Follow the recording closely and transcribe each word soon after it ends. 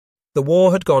The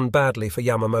war had gone badly for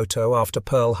Yamamoto after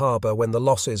Pearl Harbor when the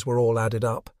losses were all added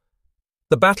up.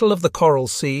 The Battle of the Coral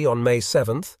Sea on May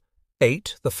 7th,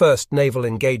 the first naval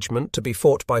engagement to be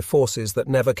fought by forces that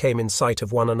never came in sight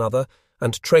of one another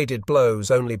and traded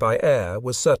blows only by air,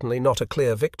 was certainly not a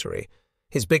clear victory.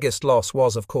 His biggest loss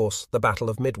was, of course, the Battle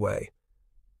of Midway.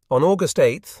 On August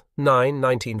 8,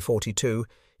 1942,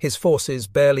 his forces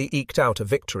barely eked out a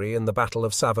victory in the Battle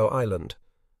of Savo Island,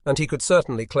 and he could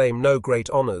certainly claim no great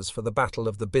honours for the Battle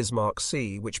of the Bismarck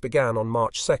Sea, which began on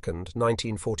March 2,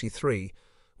 1943,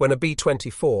 when a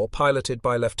B-24 piloted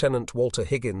by Lieutenant Walter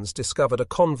Higgins discovered a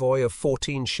convoy of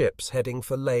 14 ships heading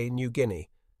for Lae, New Guinea.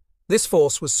 This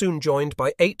force was soon joined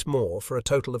by 8 more for a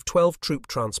total of 12 troop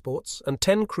transports and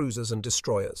 10 cruisers and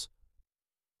destroyers.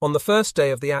 On the first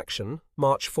day of the action,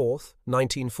 March 4,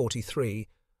 1943,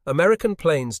 American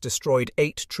planes destroyed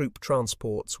 8 troop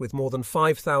transports with more than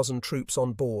 5,000 troops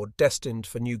on board destined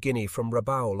for New Guinea from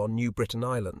Rabaul on New Britain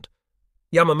Island.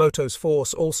 Yamamoto's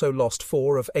force also lost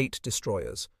 4 of 8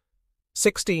 destroyers.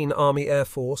 16 Army Air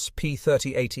Force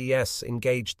P-38s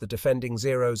engaged the defending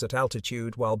Zeros at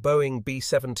altitude, while Boeing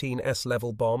B-17s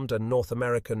level-bombed and North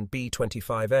American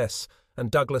B-25s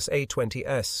and Douglas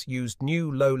A-20s used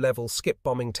new low-level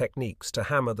skip-bombing techniques to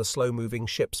hammer the slow-moving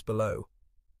ships below.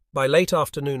 By late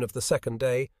afternoon of the second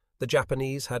day, the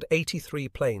Japanese had 83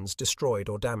 planes destroyed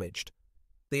or damaged.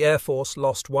 The Air Force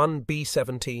lost 1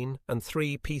 B-17 and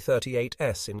 3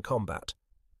 P-38s in combat.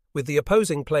 With the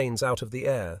opposing planes out of the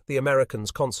air, the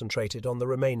Americans concentrated on the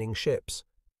remaining ships.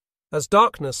 As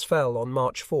darkness fell on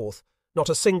March 4th, not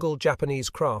a single Japanese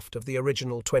craft of the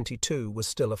original 22 was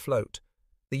still afloat.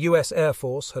 The U.S. Air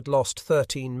Force had lost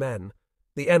 13 men,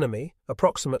 the enemy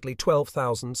approximately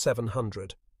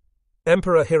 12,700.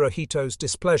 Emperor Hirohito's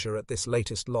displeasure at this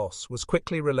latest loss was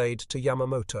quickly relayed to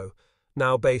Yamamoto,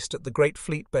 now based at the Great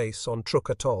Fleet Base on Truk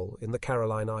Atoll in the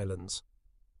Caroline Islands.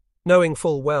 Knowing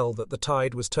full well that the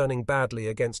tide was turning badly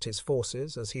against his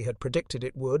forces, as he had predicted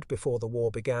it would before the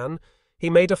war began, he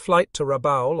made a flight to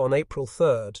Rabaul on April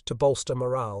 3rd to bolster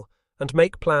morale and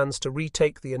make plans to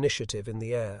retake the initiative in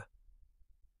the air.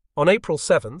 On April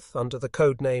 7th, under the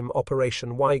codename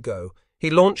Operation Waigo,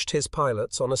 he launched his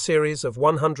pilots on a series of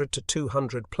 100 to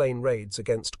 200 plane raids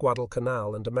against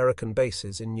Guadalcanal and American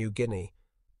bases in New Guinea.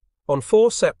 On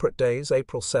 4 separate days,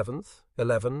 April 7th,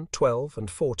 11, 12, and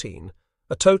 14,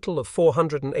 a total of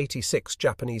 486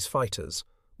 Japanese fighters,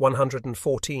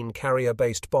 114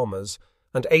 carrier-based bombers,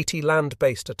 and 80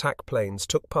 land-based attack planes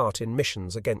took part in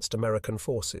missions against American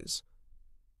forces.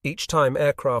 Each time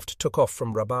aircraft took off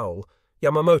from Rabaul,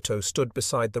 Yamamoto stood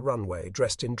beside the runway,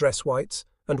 dressed in dress whites,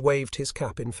 and waved his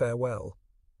cap in farewell.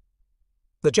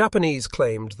 The Japanese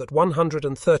claimed that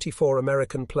 134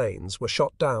 American planes were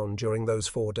shot down during those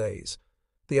 4 days.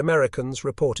 The Americans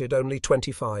reported only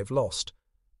 25 lost.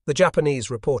 The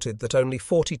Japanese reported that only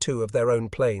 42 of their own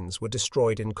planes were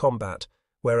destroyed in combat,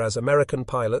 whereas American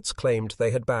pilots claimed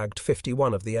they had bagged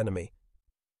 51 of the enemy.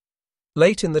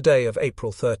 Late in the day of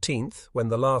April 13th, when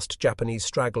the last Japanese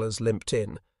stragglers limped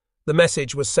in, the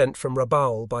message was sent from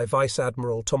Rabaul by Vice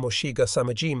Admiral Tomoshiga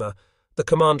Samejima, the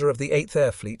commander of the 8th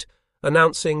Air Fleet,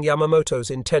 announcing Yamamoto's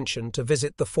intention to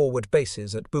visit the forward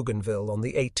bases at Bougainville on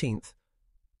the 18th.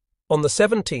 On the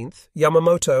 17th,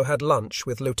 Yamamoto had lunch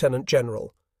with Lieutenant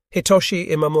General Hitoshi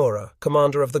Imamura,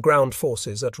 commander of the ground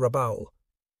forces at Rabaul.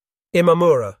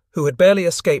 Imamura, who had barely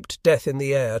escaped death in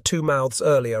the air 2 mouths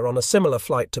earlier on a similar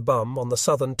flight to Bum on the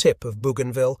southern tip of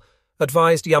Bougainville,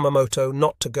 advised Yamamoto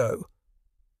not to go.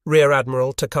 Rear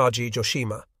Admiral Takagi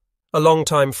Joshima, a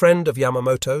longtime friend of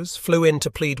Yamamoto's, flew in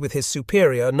to plead with his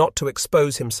superior not to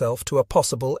expose himself to a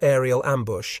possible aerial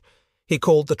ambush. He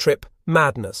called the trip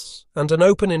madness and an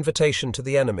open invitation to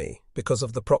the enemy because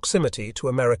of the proximity to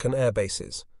American air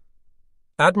bases.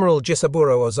 Admiral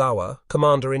Jisaburo Ozawa,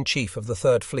 Commander-in-Chief of the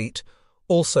Third Fleet,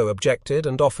 also objected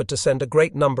and offered to send a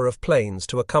great number of planes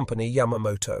to accompany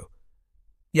Yamamoto.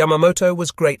 Yamamoto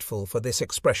was grateful for this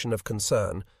expression of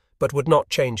concern, but would not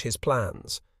change his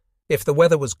plans. If the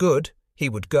weather was good, he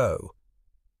would go.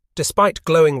 Despite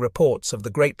glowing reports of the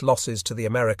great losses to the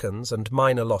Americans and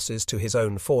minor losses to his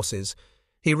own forces,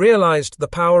 he realized the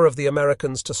power of the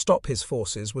Americans to stop his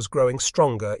forces was growing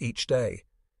stronger each day.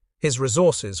 His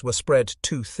resources were spread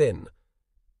too thin.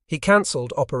 He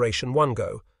cancelled Operation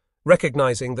Waigo,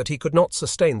 recognizing that he could not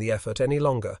sustain the effort any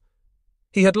longer.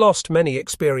 He had lost many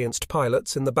experienced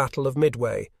pilots in the Battle of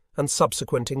Midway and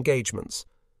subsequent engagements.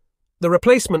 The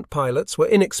replacement pilots were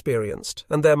inexperienced,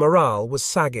 and their morale was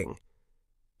sagging.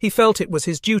 He felt it was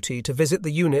his duty to visit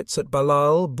the units at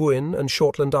Balal, Buin, and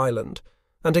Shortland Island,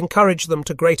 and encourage them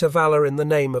to greater valour in the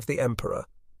name of the Emperor.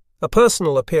 A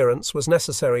personal appearance was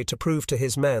necessary to prove to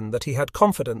his men that he had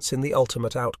confidence in the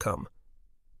ultimate outcome.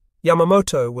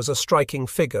 Yamamoto was a striking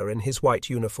figure in his white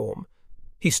uniform.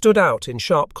 He stood out in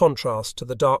sharp contrast to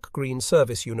the dark green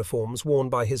service uniforms worn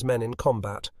by his men in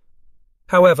combat.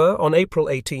 However, on April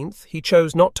 18th, he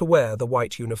chose not to wear the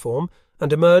white uniform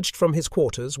and emerged from his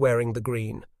quarters wearing the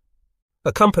green.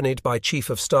 Accompanied by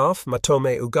Chief of Staff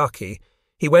Matome Ugaki,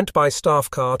 he went by staff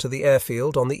car to the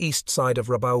airfield on the east side of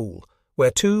Rabaul,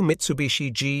 where two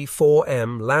Mitsubishi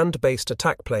G-4M land-based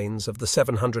attack planes of the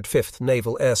 705th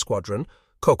Naval Air Squadron,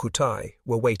 Kokutai,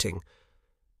 were waiting.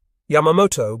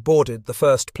 Yamamoto boarded the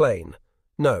first plane,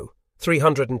 No.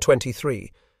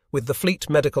 323, with the fleet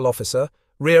medical officer,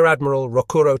 Rear Admiral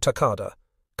Rokuro Takada,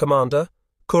 Commander,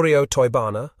 Kurio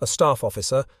Toibana, a staff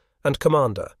officer, and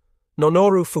Commander,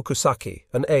 Nonoru Fukusaki,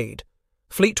 an aide.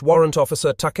 Fleet Warrant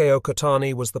Officer Takeo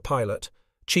Kotani was the pilot,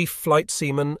 Chief Flight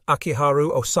Seaman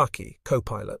Akiharu Osaki,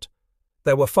 co-pilot.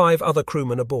 There were 5 other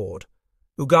crewmen aboard.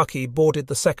 Ugaki boarded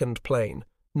the second plane,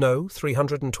 No.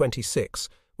 326,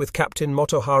 with Captain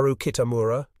Motoharu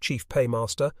Kitamura, Chief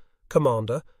Paymaster,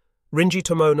 Commander, Rinji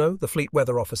Tomono, the Fleet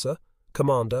Weather Officer,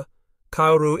 Commander,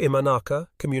 Kaoru Imanaka,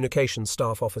 Communications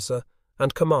Staff Officer,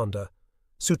 and Commander,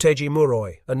 Tsuteji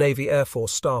Muroi, a Navy Air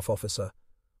Force Staff Officer.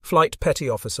 Flight Petty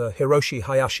Officer Hiroshi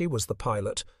Hayashi was the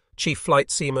pilot. Chief Flight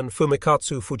Seaman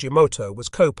Fumikatsu Fujimoto was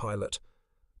co-pilot.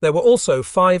 There were also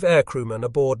 5 aircrewmen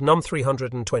aboard Num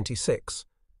 326.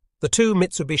 The 2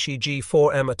 Mitsubishi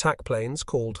G-4M attack planes,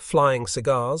 called Flying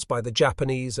Cigars by the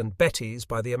Japanese and Bettys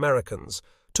by the Americans,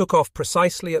 took off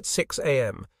precisely at 6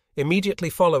 a.m.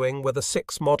 Immediately following were the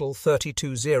 6 Model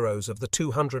 32 Zeros of the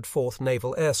 204th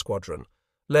Naval Air Squadron,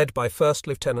 led by First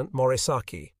Lieutenant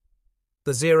Morisaki.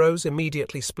 The Zeros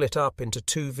immediately split up into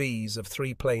 2 Vs of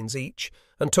 3 planes each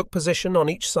and took position on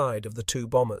each side of the 2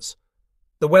 bombers.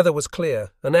 The weather was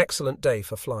clear, an excellent day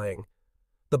for flying.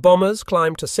 The bombers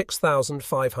climbed to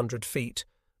 6,500 feet,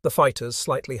 the fighters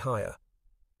slightly higher.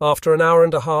 After an hour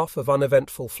and a half of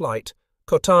uneventful flight,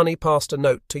 Kotani passed a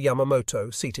note to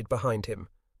Yamamoto, seated behind him.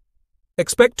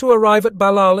 "Expect to arrive at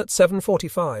Balal at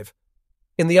 7:45.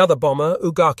 In the other bomber,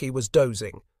 Ugaki was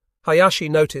dozing. Hayashi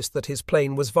noticed that his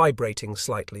plane was vibrating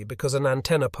slightly because an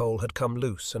antenna pole had come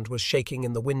loose and was shaking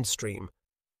in the wind stream.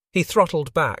 He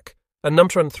throttled back, and Num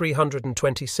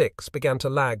 326 began to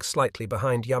lag slightly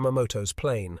behind Yamamoto's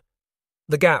plane.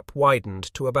 The gap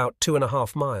widened to about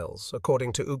 2.5 miles,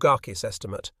 according to Ugaki's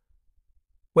estimate.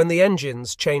 When the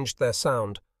engines changed their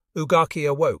sound, Ugaki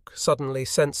awoke, suddenly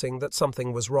sensing that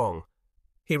something was wrong.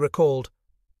 He recalled,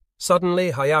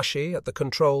 "Suddenly Hayashi, at the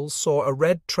controls, saw a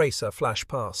red tracer flash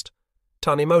past.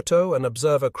 Tanimoto, an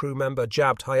observer crew member,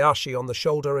 jabbed Hayashi on the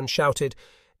shoulder and shouted,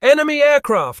 'Enemy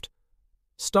aircraft!'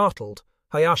 Startled,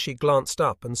 Hayashi glanced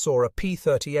up and saw a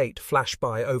P-38 flash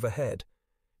by overhead.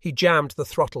 He jammed the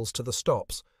throttles to the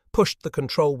stops, pushed the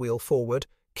control wheel forward,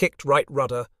 kicked right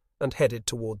rudder, and headed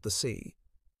toward the sea.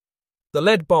 The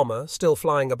lead bomber, still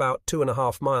flying about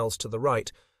 2.5 miles to the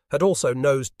right, had also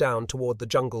nosed down toward the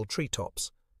jungle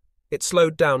treetops. It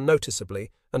slowed down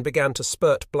noticeably and began to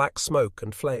spurt black smoke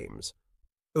and flames.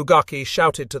 Ugaki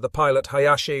shouted to the pilot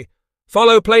Hayashi,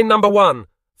 "Follow plane number 1!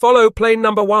 Follow plane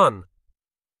number 1!"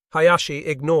 Hayashi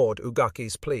ignored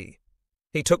Ugaki's plea.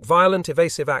 He took violent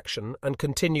evasive action and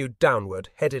continued downward,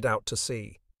 headed out to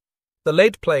sea. The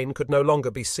lead plane could no longer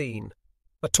be seen.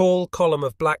 A tall column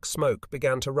of black smoke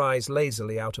began to rise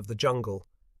lazily out of the jungle.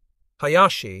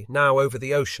 Hayashi, now over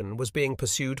the ocean, was being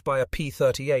pursued by a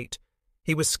P-38.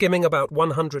 He was skimming about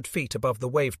 100 feet above the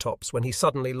wavetops when he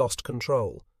suddenly lost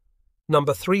control.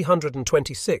 Number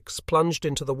 326 plunged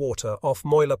into the water off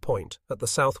Moila Point at the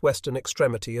southwestern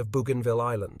extremity of Bougainville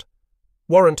Island.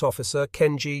 Warrant Officer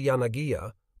Kenji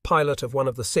Yanagiya, pilot of one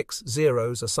of the 6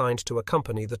 Zeros assigned to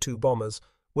accompany the 2 bombers,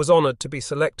 was honored to be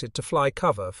selected to fly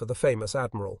cover for the famous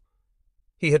admiral.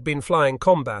 He had been flying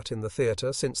combat in the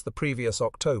theater since the previous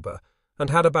October and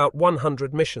had about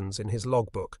 100 missions in his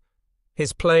logbook.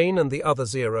 His plane and the other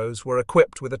Zeros were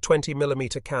equipped with a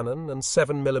 20mm cannon and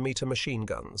 7mm machine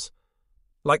guns.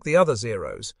 Like the other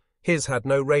Zeros, his had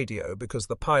no radio because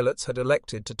the pilots had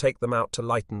elected to take them out to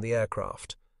lighten the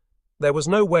aircraft. There was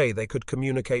no way they could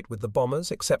communicate with the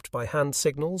bombers except by hand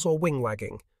signals or wing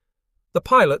wagging. The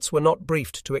pilots were not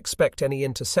briefed to expect any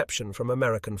interception from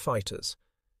American fighters.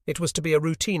 It was to be a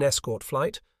routine escort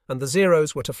flight, and the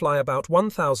Zeros were to fly about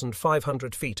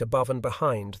 1,500 feet above and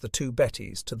behind the 2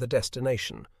 Bettys to the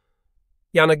destination.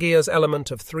 Yanagiya's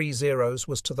element of 3 Zeros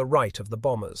was to the right of the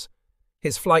bombers.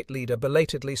 His flight leader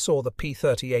belatedly saw the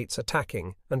P-38s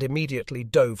attacking and immediately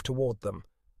dove toward them.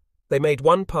 They made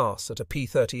one pass at a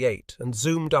P-38 and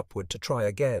zoomed upward to try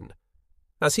again.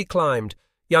 As he climbed,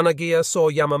 Yanagiya saw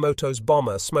Yamamoto's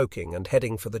bomber smoking and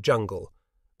heading for the jungle.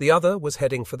 The other was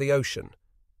heading for the ocean.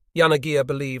 Yanagiya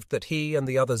believed that he and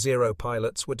the other Zero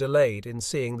pilots were delayed in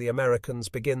seeing the Americans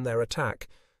begin their attack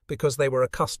because they were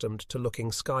accustomed to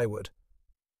looking skyward.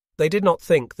 They did not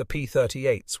think the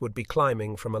P-38s would be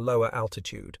climbing from a lower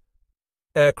altitude.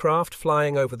 Aircraft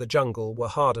flying over the jungle were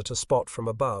harder to spot from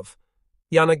above.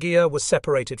 Yanagiya was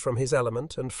separated from his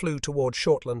element and flew toward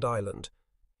Shortland Island.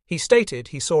 He stated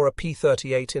he saw a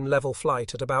P-38 in level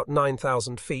flight at about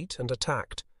 9,000 feet and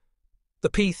attacked. The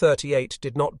P-38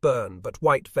 did not burn, but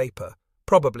white vapor,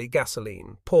 probably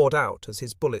gasoline, poured out as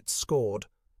his bullets scored.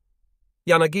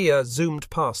 Yanagiya zoomed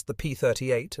past the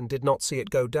P-38 and did not see it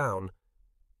go down.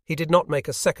 He did not make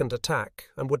a second attack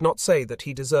and would not say that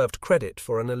he deserved credit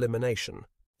for an elimination.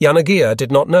 Yanagiya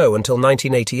did not know until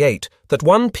 1988 that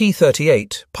one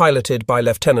P-38, piloted by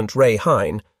Lieutenant Ray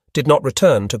Hine, did not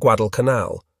return to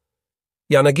Guadalcanal.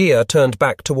 Yanagiya turned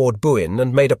back toward Buin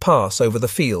and made a pass over the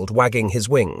field, wagging his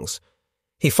wings.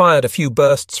 He fired a few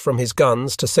bursts from his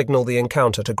guns to signal the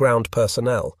encounter to ground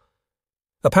personnel.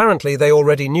 Apparently they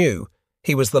already knew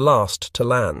he was the last to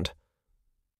land.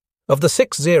 Of the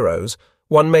 6 Zeros,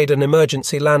 one made an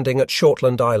emergency landing at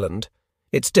Shortland Island.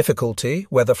 Its difficulty,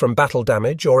 whether from battle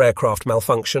damage or aircraft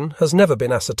malfunction, has never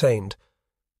been ascertained.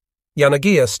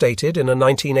 Yanagiya stated in a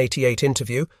 1988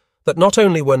 interview that not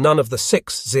only were none of the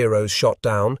 6 Zeros shot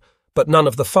down, but none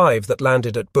of the 5 that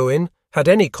landed at Buin had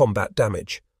any combat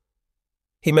damage.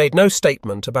 He made no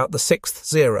statement about the 6th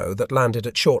Zero that landed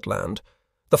at Shortland.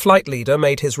 The flight leader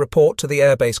made his report to the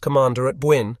airbase commander at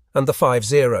Buin and the 5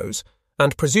 Zeros,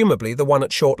 and presumably the one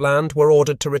at Shortland were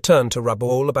ordered to return to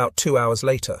Rabaul about 2 hours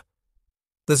later.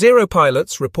 The Zero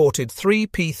pilots reported 3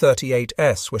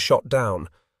 P-38s were shot down.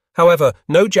 However,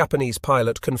 no Japanese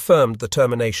pilot confirmed the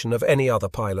termination of any other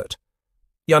pilot.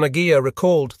 Yanagiya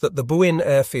recalled that the Buin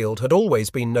airfield had always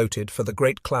been noted for the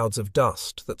great clouds of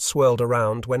dust that swirled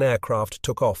around when aircraft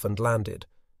took off and landed.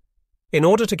 In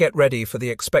order to get ready for the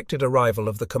expected arrival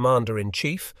of the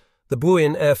Commander-in-Chief, the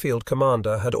Buin airfield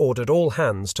commander had ordered all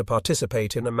hands to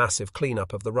participate in a massive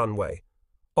cleanup of the runway.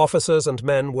 Officers and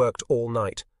men worked all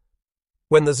night.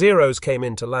 When the Zeros came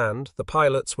in to land, the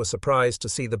pilots were surprised to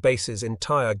see the base's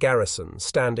entire garrison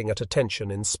standing at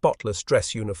attention in spotless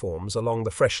dress uniforms along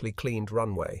the freshly cleaned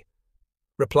runway.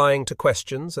 Replying to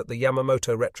questions at the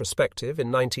Yamamoto retrospective in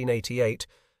 1988,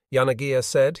 Yanagiya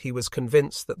said he was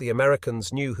convinced that the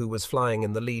Americans knew who was flying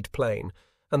in the lead plane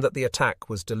and that the attack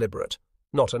was deliberate,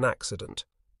 not an accident.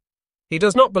 He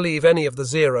does not believe any of the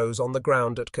Zeros on the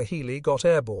ground at Kahili got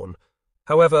airborne.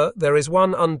 However, there is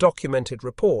one undocumented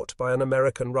report by an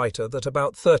American writer that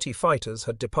about 30 fighters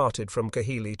had departed from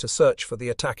Kahili to search for the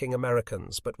attacking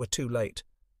Americans but were too late.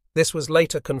 This was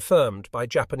later confirmed by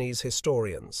Japanese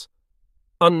historians.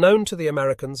 Unknown to the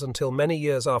Americans until many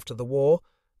years after the war,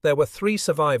 there were 3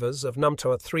 survivors of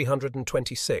Namtoa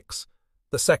 326,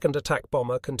 the second attack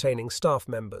bomber containing staff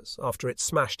members after it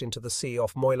smashed into the sea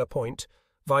off Moila Point,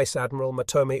 Vice Admiral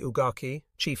Matomi Ugaki,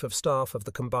 Chief of Staff of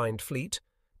the Combined Fleet,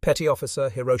 Petty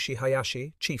Officer Hiroshi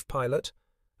Hayashi, Chief Pilot,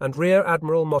 and Rear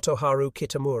Admiral Motoharu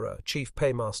Kitamura, Chief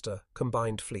Paymaster,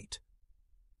 Combined Fleet.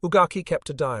 Ugaki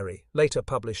kept a diary, later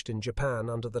published in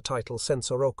Japan under the title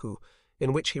Sensoroku,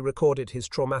 in which he recorded his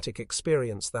traumatic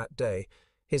experience that day.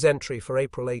 His entry for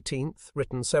April 18th,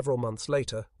 written several months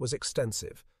later, was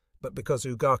extensive, but because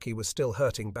Ugaki was still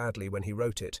hurting badly when he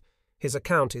wrote it, his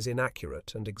account is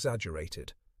inaccurate and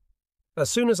exaggerated. As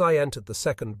soon as I entered the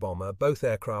second bomber, both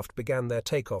aircraft began their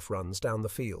takeoff runs down the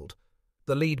field.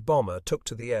 The lead bomber took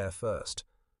to the air first.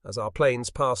 As our planes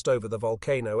passed over the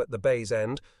volcano at the bay's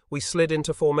end, we slid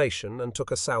into formation and took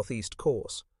a southeast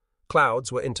course.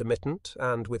 Clouds were intermittent,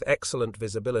 and with excellent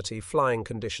visibility, flying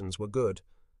conditions were good.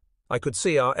 I could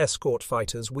see our escort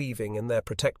fighters weaving in their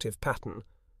protective pattern.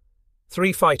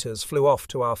 3 fighters flew off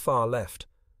to our far left.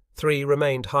 3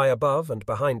 remained high above and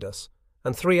behind us,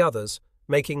 and 3 others,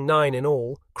 making 9 in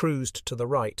all, cruised to the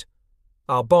right.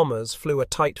 Our bombers flew a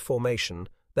tight formation,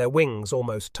 their wings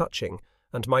almost touching,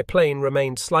 and my plane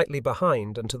remained slightly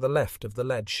behind and to the left of the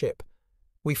lead ship.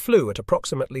 We flew at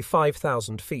approximately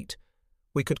 5,000 feet.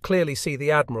 We could clearly see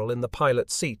the admiral in the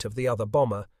pilot's seat of the other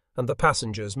bomber, and the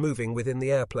passengers moving within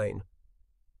the airplane.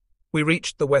 We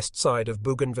reached the west side of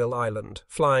Bougainville Island,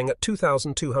 flying at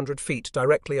 2,200 feet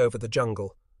directly over the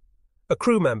jungle. A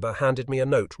crew member handed me a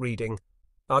note reading,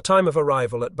 "Our time of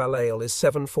arrival at Balail is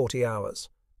 7:40 hours.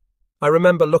 I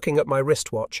remember looking at my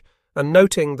wristwatch and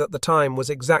noting that the time was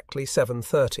exactly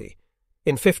 7:30.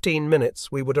 In 15 minutes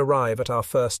we would arrive at our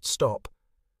first stop.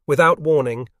 Without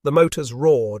warning, the motors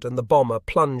roared and the bomber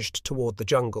plunged toward the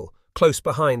jungle, close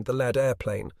behind the lead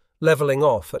airplane, leveling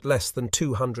off at less than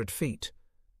 200 feet.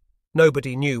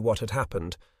 Nobody knew what had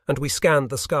happened, and we scanned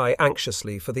the sky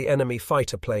anxiously for the enemy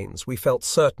fighter planes we felt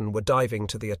certain were diving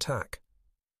to the attack.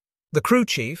 The crew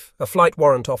chief, a flight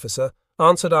warrant officer,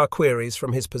 answered our queries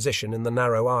from his position in the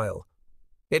narrow aisle.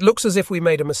 "It looks as if we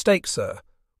made a mistake, sir.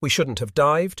 We shouldn't have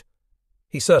dived."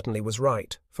 He certainly was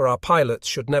right, for our pilots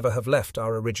should never have left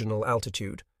our original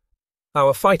altitude.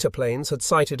 Our fighter planes had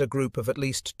sighted a group of at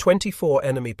least 24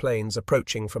 enemy planes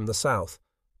approaching from the south.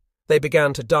 They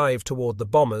began to dive toward the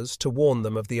bombers to warn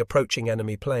them of the approaching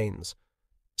enemy planes.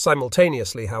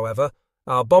 Simultaneously, however,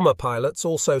 our bomber pilots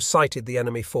also sighted the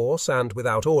enemy force and,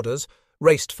 without orders,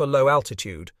 raced for low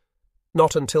altitude.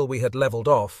 Not until we had leveled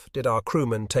off did our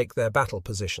crewmen take their battle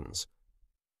positions.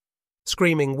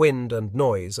 Screaming wind and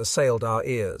noise assailed our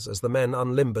ears as the men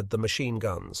unlimbered the machine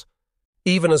guns.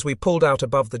 Even as we pulled out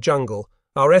above the jungle,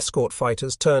 our escort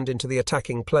fighters turned into the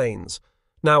attacking planes,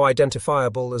 now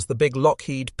identifiable as the big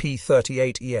Lockheed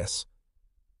P-38Es.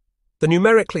 The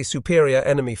numerically superior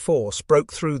enemy force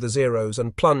broke through the Zeros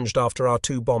and plunged after our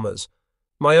two bombers.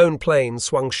 My own plane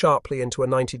swung sharply into a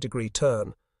 90-degree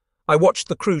turn. I watched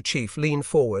the crew chief lean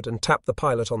forward and tap the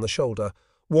pilot on the shoulder,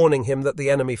 warning him that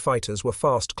the enemy fighters were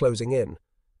fast closing in.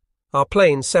 Our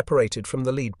plane separated from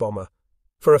the lead bomber.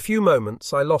 For a few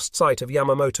moments I lost sight of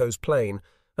Yamamoto's plane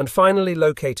and finally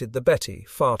located the Betty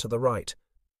far to the right.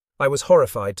 I was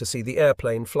horrified to see the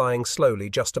airplane flying slowly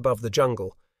just above the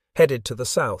jungle, headed to the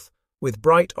south, with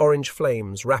bright orange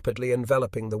flames rapidly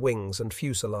enveloping the wings and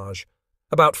fuselage.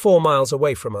 About 4 miles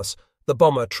away from us, the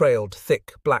bomber trailed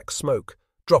thick black smoke,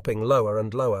 dropping lower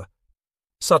and lower.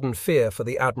 Sudden fear for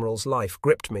the Admiral's life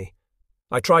gripped me.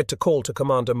 I tried to call to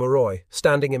Commander Muroy,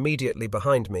 standing immediately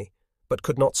behind me, but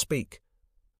could not speak.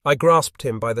 I grasped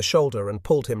him by the shoulder and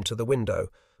pulled him to the window,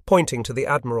 pointing to the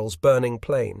Admiral's burning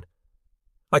plane.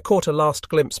 I caught a last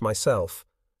glimpse myself,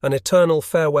 an eternal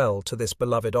farewell to this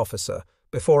beloved officer,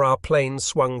 before our plane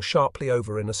swung sharply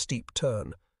over in a steep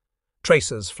turn.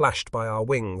 Tracers flashed by our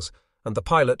wings, and the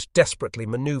pilot desperately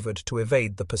maneuvered to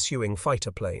evade the pursuing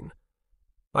fighter plane.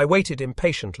 I waited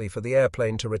impatiently for the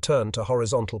airplane to return to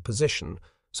horizontal position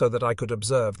so that I could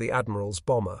observe the Admiral's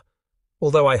bomber.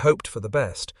 Although I hoped for the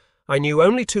best, I knew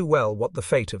only too well what the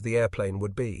fate of the airplane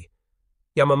would be.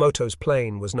 Yamamoto's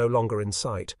plane was no longer in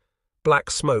sight.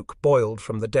 Black smoke boiled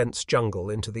from the dense jungle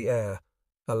into the air.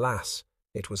 Alas,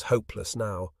 it was hopeless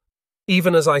now.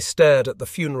 Even as I stared at the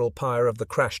funeral pyre of the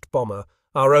crashed bomber,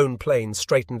 our own plane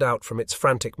straightened out from its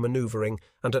frantic maneuvering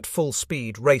and at full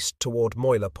speed raced toward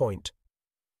Moyler Point.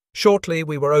 Shortly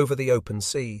we were over the open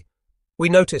sea. We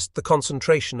noticed the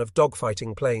concentration of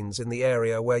dogfighting planes in the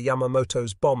area where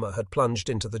Yamamoto's bomber had plunged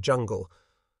into the jungle.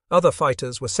 Other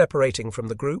fighters were separating from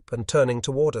the group and turning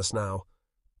toward us now.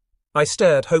 I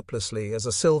stared hopelessly as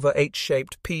a silver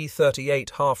H-shaped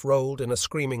P-38 half-rolled in a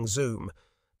screaming zoom,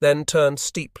 then turned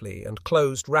steeply and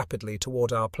closed rapidly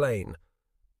toward our plane.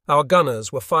 Our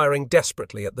gunners were firing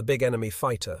desperately at the big enemy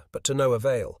fighter, but to no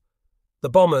avail. The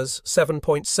bomber's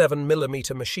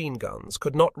 7.7mm machine guns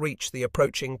could not reach the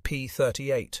approaching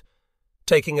P-38.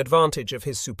 Taking advantage of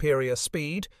his superior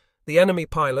speed, the enemy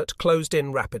pilot closed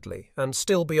in rapidly and,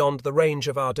 still beyond the range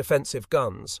of our defensive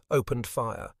guns, opened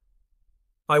fire.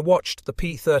 I watched the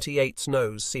P-38's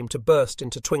nose seem to burst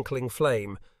into twinkling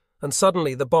flame, and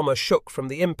suddenly the bomber shook from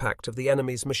the impact of the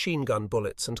enemy's machine gun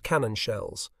bullets and cannon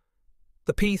shells.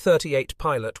 The P-38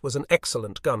 pilot was an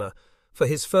excellent gunner, for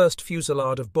his first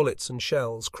fusillade of bullets and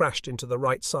shells crashed into the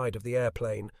right side of the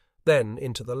airplane, then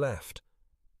into the left.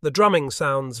 The drumming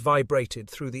sounds vibrated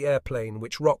through the airplane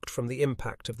which rocked from the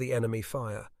impact of the enemy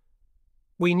fire.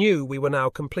 We knew we were now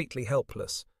completely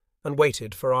helpless, and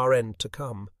waited for our end to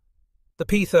come. The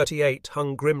P-38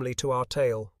 hung grimly to our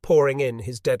tail, pouring in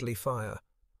his deadly fire.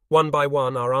 One by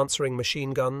one our answering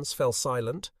machine guns fell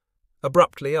silent.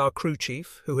 Abruptly our crew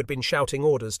chief, who had been shouting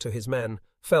orders to his men,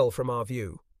 fell from our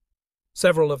view.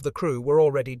 Several of the crew were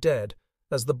already dead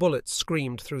as the bullets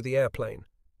screamed through the airplane.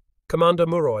 Commander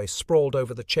Muroy sprawled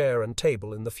over the chair and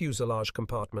table in the fuselage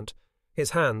compartment,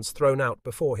 his hands thrown out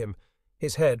before him,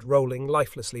 his head rolling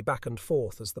lifelessly back and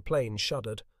forth as the plane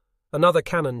shuddered. Another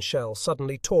cannon shell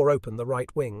suddenly tore open the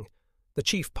right wing. The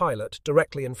chief pilot,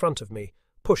 directly in front of me,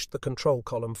 pushed the control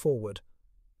column forward.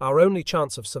 Our only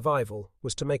chance of survival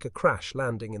was to make a crash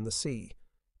landing in the sea.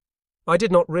 I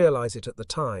did not realize it at the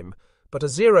time, but a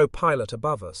Zero pilot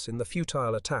above us in the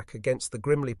futile attack against the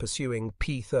grimly pursuing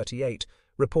P-38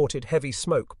 reported heavy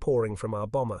smoke pouring from our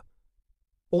bomber.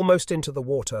 Almost into the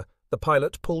water, the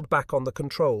pilot pulled back on the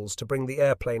controls to bring the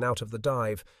airplane out of the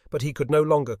dive, but he could no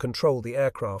longer control the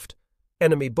aircraft.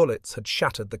 Enemy bullets had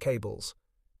shattered the cables.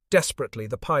 Desperately,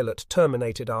 the pilot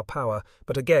terminated our power,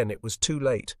 but again it was too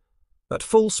late. At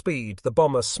full speed, the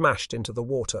bomber smashed into the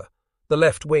water. The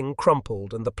left wing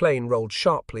crumpled and the plane rolled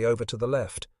sharply over to the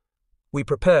left. We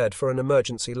prepared for an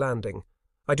emergency landing.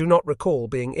 I do not recall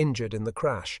being injured in the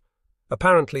crash.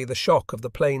 Apparently the shock of the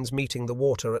planes meeting the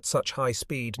water at such high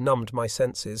speed numbed my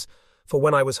senses, for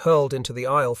when I was hurled into the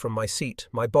aisle from my seat,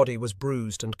 my body was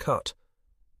bruised and cut.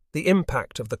 The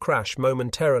impact of the crash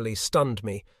momentarily stunned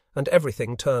me, and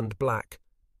everything turned black.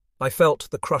 I felt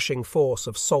the crushing force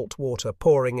of salt water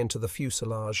pouring into the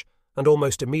fuselage, and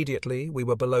almost immediately we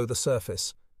were below the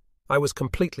surface. I was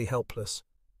completely helpless.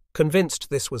 Convinced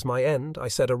this was my end, I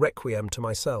said a requiem to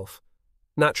myself.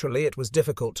 Naturally, it was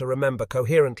difficult to remember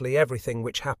coherently everything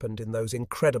which happened in those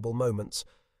incredible moments,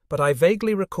 but I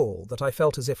vaguely recall that I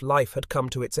felt as if life had come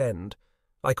to its end.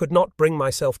 I could not bring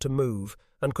myself to move,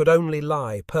 and could only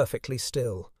lie perfectly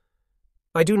still.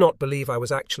 I do not believe I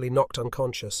was actually knocked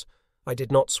unconscious. I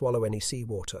did not swallow any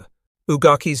seawater.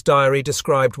 Ugaki's diary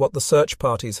described what the search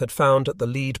parties had found at the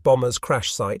lead bomber's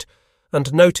crash site,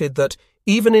 and noted that,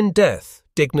 even in death,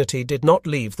 dignity did not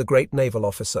leave the great naval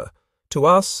officer. To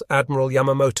us, Admiral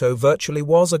Yamamoto virtually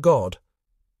was a god.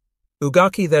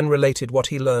 Ugaki then related what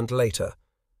he learned later.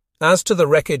 As to the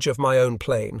wreckage of my own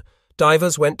plane,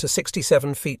 divers went to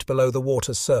 67 feet below the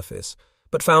water's surface,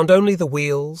 but found only the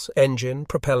wheels, engine,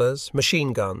 propellers,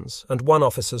 machine guns, and one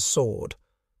officer's sword.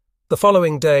 The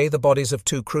following day, the bodies of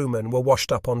 2 crewmen were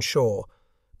washed up on shore.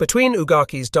 Between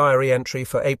Ugaki's diary entry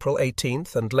for April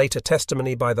 18th and later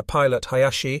testimony by the pilot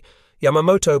Hayashi,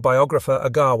 Yamamoto biographer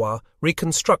Agawa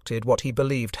reconstructed what he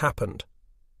believed happened.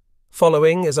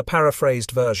 Following is a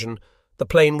paraphrased version. The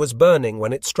plane was burning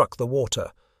when it struck the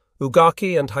water.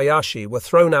 Ugaki and Hayashi were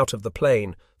thrown out of the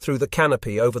plane, through the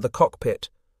canopy over the cockpit.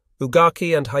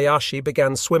 Ugaki and Hayashi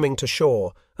began swimming to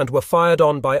shore and were fired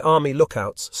on by army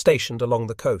lookouts stationed along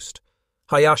the coast.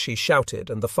 Hayashi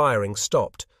shouted and the firing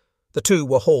stopped. The two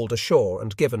were hauled ashore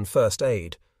and given first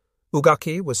aid.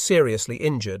 Ugaki was seriously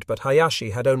injured, but Hayashi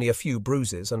had only a few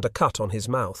bruises and a cut on his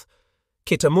mouth.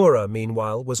 Kitamura,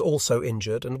 meanwhile, was also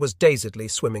injured and was dazedly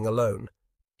swimming alone.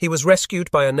 He was rescued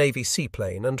by a Navy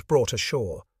seaplane and brought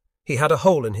ashore. He had a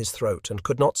hole in his throat and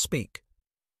could not speak.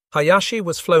 Hayashi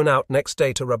was flown out next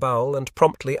day to Rabaul and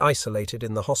promptly isolated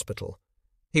in the hospital.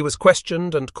 He was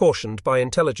questioned and cautioned by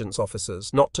intelligence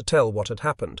officers not to tell what had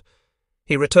happened.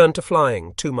 He returned to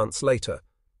flying 2 months later.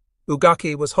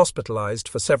 Ugaki was hospitalized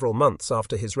for several months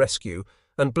after his rescue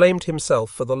and blamed himself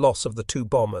for the loss of the 2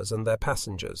 bombers and their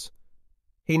passengers.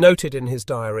 He noted in his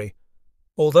diary,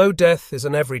 "Although death is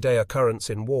an everyday occurrence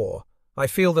in war, I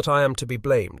feel that I am to be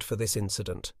blamed for this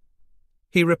incident."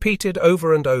 He repeated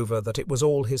over and over that it was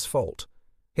all his fault.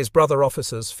 His brother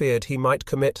officers feared he might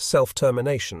commit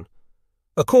self-termination.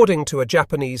 According to a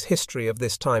Japanese history of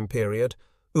this time period,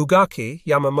 Ugaki,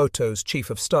 Yamamoto's chief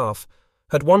of staff,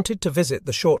 had wanted to visit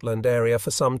the Shortland area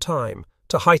for some time,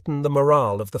 to heighten the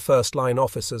morale of the first-line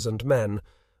officers and men,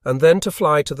 and then to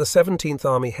fly to the 17th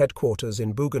Army headquarters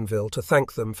in Bougainville to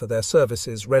thank them for their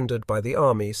services rendered by the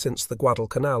Army since the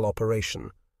Guadalcanal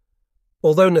operation.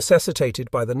 Although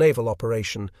necessitated by the naval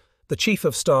operation, the Chief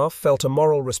of Staff felt a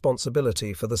moral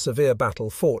responsibility for the severe battle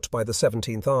fought by the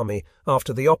 17th Army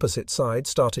after the opposite side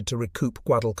started to recoup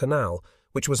Guadalcanal,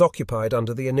 which was occupied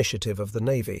under the initiative of the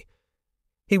Navy.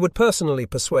 He would personally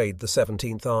persuade the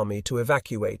 17th Army to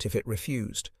evacuate if it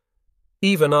refused.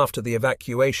 Even after the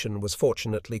evacuation was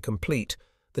fortunately complete,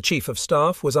 the Chief of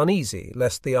Staff was uneasy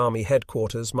lest the Army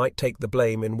headquarters might take the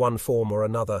blame in one form or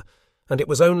another, and it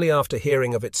was only after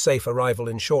hearing of its safe arrival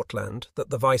in Shortland that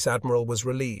the Vice-Admiral was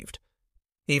relieved.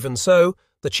 Even so,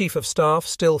 the Chief of Staff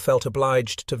still felt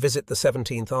obliged to visit the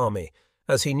 17th Army,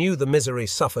 as he knew the misery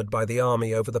suffered by the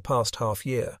Army over the past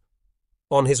half-year.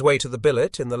 On his way to the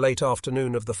billet in the late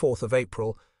afternoon of the 4th of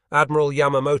April, Admiral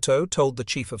Yamamoto told the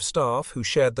Chief of Staff, who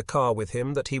shared the car with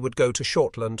him, that he would go to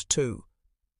Shortland too.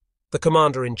 The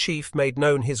Commander-in-Chief made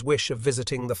known his wish of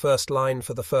visiting the first line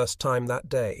for the first time that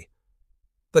day.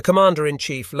 The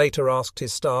Commander-in-Chief later asked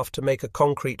his staff to make a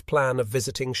concrete plan of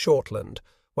visiting Shortland,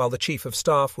 while the Chief of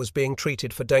Staff was being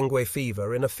treated for dengue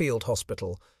fever in a field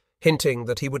hospital, hinting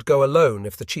that he would go alone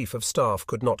if the Chief of Staff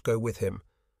could not go with him.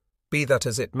 Be that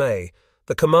as it may,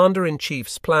 the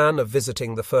Commander-in-Chief's plan of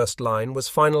visiting the first line was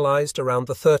finalized around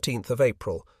the 13th of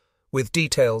April, with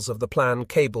details of the plan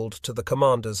cabled to the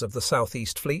commanders of the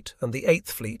Southeast Fleet and the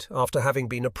 8th Fleet after having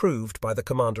been approved by the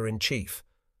Commander-in-Chief.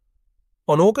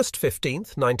 On August 15,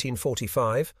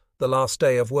 1945, the last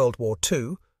day of World War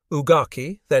II,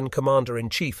 Ugaki, then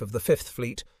Commander-in-Chief of the 5th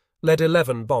Fleet, led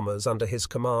 11 bombers under his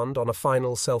command on a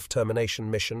final self-termination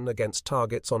mission against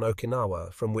targets on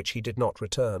Okinawa from which he did not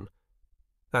return.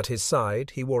 At his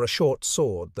side, he wore a short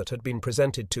sword that had been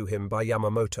presented to him by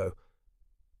Yamamoto.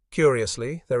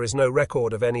 Curiously, there is no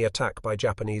record of any attack by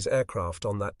Japanese aircraft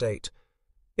on that date.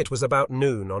 It was about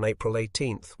noon on April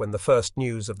 18th when the first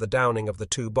news of the downing of the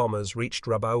two bombers reached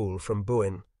Rabaul from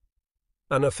Buin.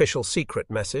 An official secret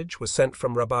message was sent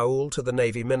from Rabaul to the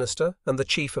Navy Minister and the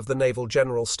Chief of the Naval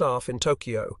General Staff in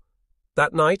Tokyo.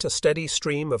 That night, a steady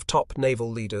stream of top naval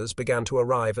leaders began to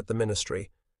arrive at the ministry.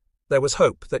 There was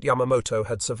hope that Yamamoto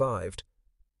had survived.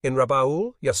 In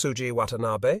Rabaul, Yasuji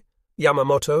Watanabe,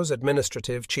 Yamamoto's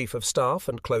administrative chief of staff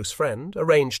and close friend,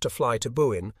 arranged to fly to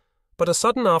Buin, but a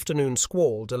sudden afternoon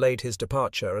squall delayed his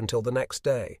departure until the next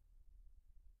day.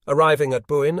 Arriving at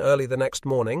Buin early the next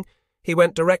morning, he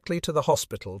went directly to the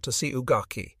hospital to see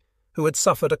Ugaki, who had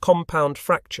suffered a compound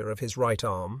fracture of his right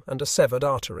arm and a severed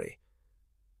artery.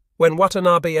 When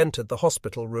Watanabe entered the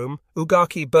hospital room,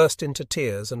 Ugaki burst into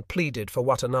tears and pleaded for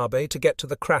Watanabe to get to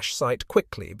the crash site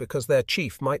quickly because their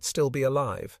chief might still be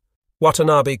alive.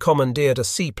 Watanabe commandeered a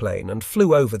seaplane and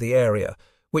flew over the area,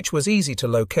 which was easy to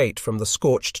locate from the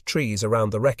scorched trees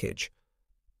around the wreckage.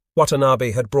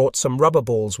 Watanabe had brought some rubber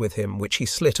balls with him, which he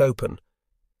slit open.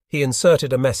 He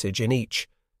inserted a message in each.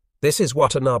 "This is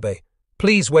Watanabe.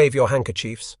 Please wave your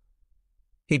handkerchiefs."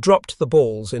 He dropped the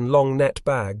balls in long net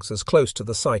bags as close to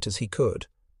the site as he could.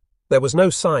 There was no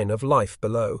sign of life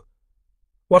below.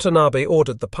 Watanabe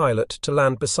ordered the pilot to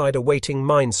land beside a waiting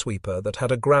minesweeper that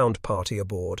had a ground party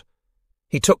aboard.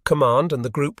 He took command and the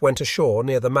group went ashore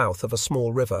near the mouth of a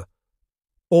small river.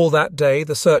 All that day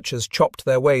the searchers chopped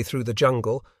their way through the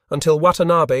jungle until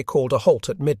Watanabe called a halt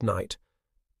at midnight.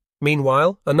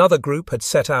 Meanwhile, another group had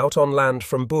set out on land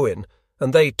from Buin,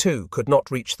 and they too could not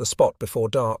reach the spot before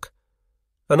dark.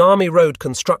 An Army road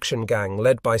construction gang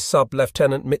led by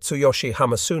Sub-Lieutenant Mitsuyoshi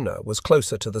Hamasuna was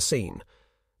closer to the scene.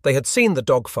 They had seen the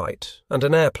dogfight and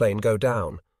an airplane go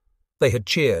down. They had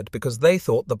cheered because they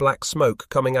thought the black smoke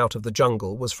coming out of the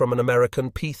jungle was from an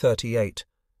American P-38.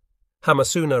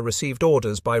 Hamasuna received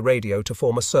orders by radio to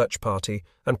form a search party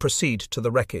and proceed to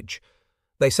the wreckage.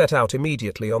 They set out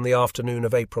immediately on the afternoon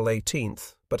of April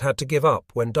 18th, but had to give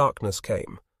up when darkness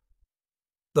came.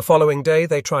 The following day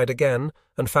they tried again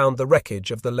and found the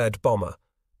wreckage of the lead bomber.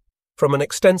 From an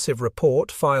extensive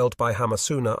report filed by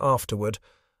Hamasuna afterward,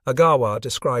 Agawa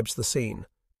describes the scene.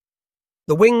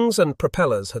 The wings and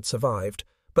propellers had survived,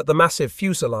 but the massive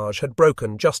fuselage had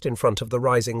broken just in front of the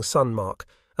rising sun mark,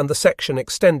 and the section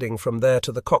extending from there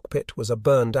to the cockpit was a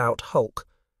burned-out hulk.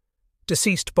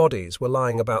 Deceased bodies were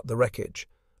lying about the wreckage.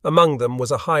 Among them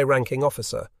was a high-ranking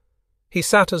officer. He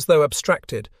sat as though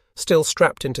abstracted, still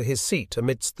strapped into his seat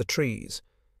amidst the trees.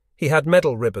 He had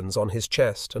medal ribbons on his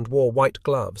chest and wore white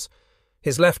gloves.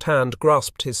 His left hand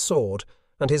grasped his sword,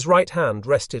 and his right hand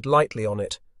rested lightly on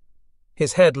it.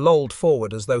 His head lolled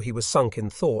forward as though he was sunk in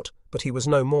thought, but he was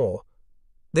no more.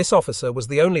 This officer was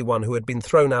the only one who had been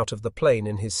thrown out of the plane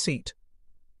in his seat.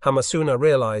 Hamasuna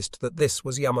realized that this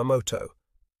was Yamamoto.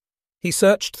 He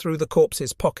searched through the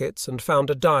corpse's pockets and found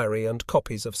a diary and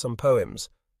copies of some poems.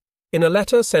 In a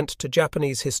letter sent to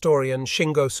Japanese historian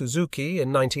Shingo Suzuki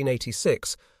in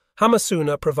 1986,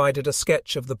 Hamasuna provided a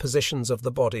sketch of the positions of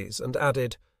the bodies and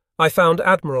added, "I found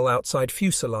Admiral outside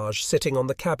fuselage sitting on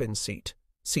the cabin seat,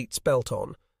 seat's belt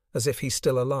on, as if he's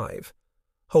still alive.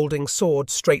 Holding sword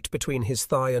straight between his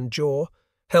thigh and jaw,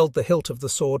 held the hilt of the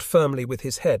sword firmly with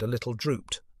his head a little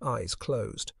drooped, eyes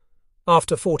closed.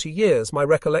 After 40 years my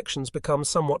recollections become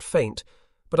somewhat faint,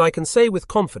 but I can say with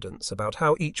confidence about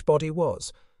how each body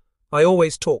was. I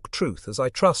always talk truth, as I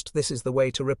trust this is the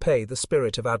way to repay the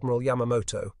spirit of Admiral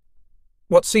Yamamoto."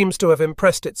 What seems to have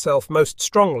impressed itself most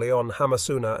strongly on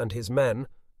Hamasuna and his men,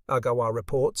 Agawa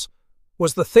reports,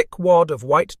 was the thick wad of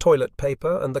white toilet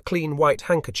paper and the clean white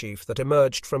handkerchief that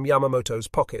emerged from Yamamoto's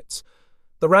pockets.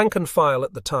 The rank and file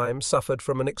at the time suffered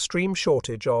from an extreme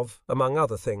shortage of, among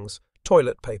other things,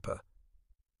 toilet paper.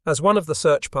 As one of the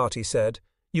search party said,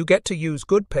 "You get to use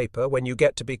good paper when you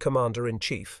get to be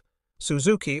commander-in-chief."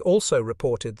 Suzuki also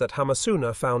reported that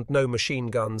Hamasuna found no machine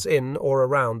guns in or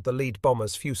around the lead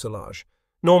bomber's fuselage.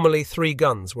 Normally 3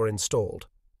 guns were installed.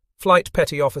 Flight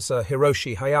Petty Officer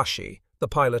Hiroshi Hayashi, the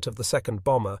pilot of the second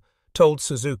bomber, told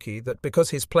Suzuki that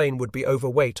because his plane would be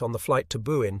overweight on the flight to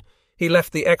Buin, he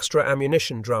left the extra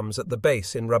ammunition drums at the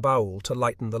base in Rabaul to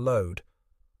lighten the load.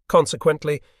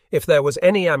 Consequently, if there was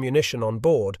any ammunition on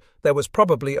board, there was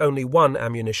probably only 1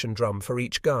 ammunition drum for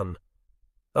each gun.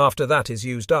 "After that is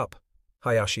used up,"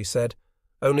 Hayashi said,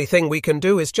 "only thing we can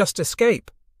do is just escape."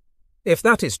 If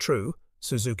that is true,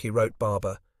 Suzuki wrote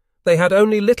Barber, they had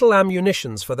only little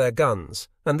ammunitions for their guns,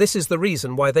 and this is the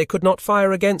reason why they could not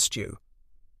fire against you.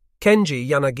 Kenji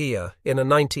Yanagiya, in a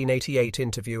 1988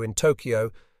 interview in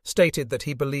Tokyo, stated that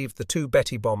he believed the two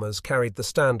Betty bombers carried the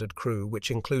standard crew, which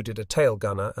included a tail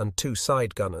gunner and two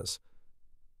side gunners.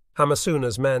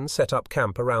 Hamasuna's men set up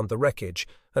camp around the wreckage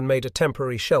and made a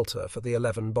temporary shelter for the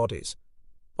 11 bodies.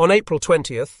 On April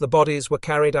 20th, the bodies were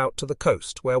carried out to the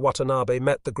coast, where Watanabe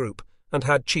met the group and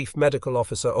had Chief Medical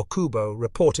Officer Okubo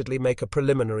reportedly make a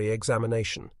preliminary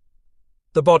examination.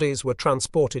 The bodies were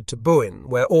transported to Buin,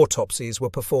 where autopsies were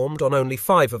performed on only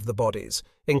 5 of the bodies,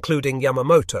 including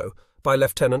Yamamoto, by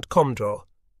Lieutenant Commodore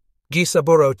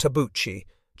Gisaburo Tabuchi,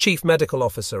 Chief Medical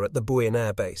Officer at the Buin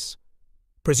Air Base.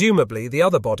 Presumably, the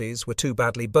other bodies were too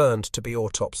badly burned to be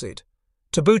autopsied.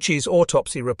 Tabuchi's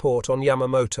autopsy report on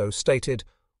Yamamoto stated,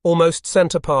 almost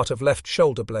center part of left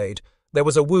shoulder blade, there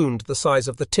was a wound the size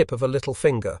of the tip of a little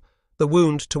finger, the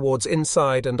wound towards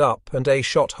inside and up, and a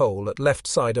shot hole at left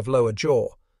side of lower jaw,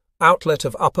 outlet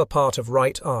of upper part of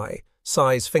right eye,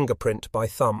 size fingerprint by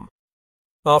thumb.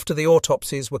 After the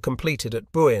autopsies were completed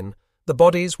at Buin, the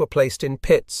bodies were placed in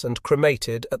pits and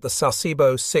cremated at the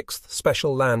Sasebo 6th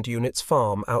Special Land Unit's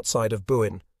farm outside of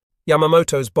Buin.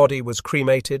 Yamamoto's body was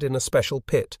cremated in a special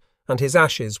pit, and his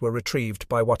ashes were retrieved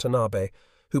by Watanabe,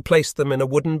 who placed them in a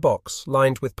wooden box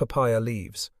lined with papaya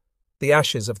leaves. The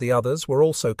ashes of the others were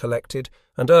also collected,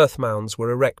 and earth mounds were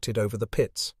erected over the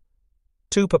pits.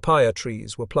 2 papaya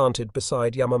trees were planted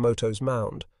beside Yamamoto's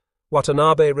mound.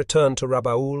 Watanabe returned to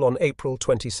Rabaul on April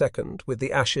 22nd with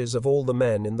the ashes of all the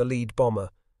men in the lead bomber.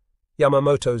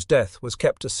 Yamamoto's death was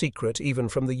kept a secret even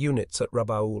from the units at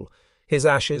Rabaul. His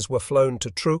ashes were flown to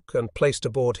Truk and placed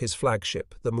aboard his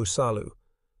flagship, the Musalu.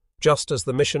 Just as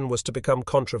the mission was to become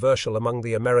controversial among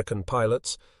the American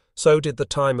pilots, so did the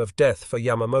time of death for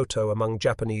Yamamoto among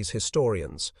Japanese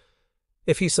historians.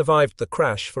 If he survived the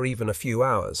crash for even a few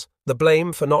hours, the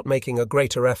blame for not making a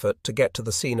greater effort to get to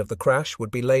the scene of the crash would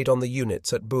be laid on the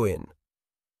units at Buin.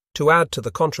 To add to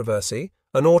the controversy,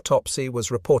 an autopsy was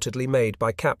reportedly made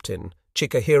by Captain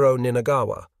Chikahiro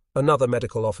Ninagawa, another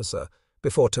medical officer,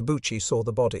 before Tabuchi saw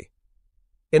the body.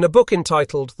 In a book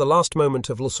entitled The Last Moment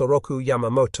of Lusoroku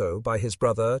Yamamoto by his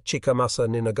brother Chikamasa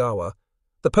Ninagawa,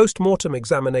 the post-mortem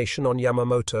examination on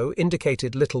Yamamoto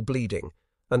indicated little bleeding,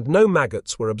 and no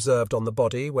maggots were observed on the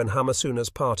body when Hamasuna's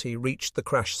party reached the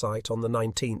crash site on the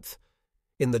 19th.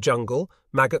 In the jungle,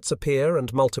 maggots appear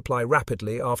and multiply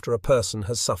rapidly after a person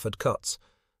has suffered cuts.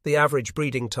 The average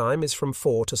breeding time is from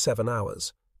 4 to 7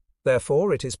 hours.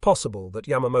 Therefore, it is possible that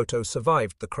Yamamoto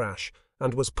survived the crash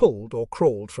and was pulled or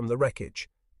crawled from the wreckage.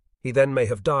 He then may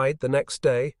have died the next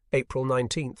day, April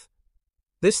 19th.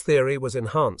 This theory was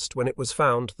enhanced when it was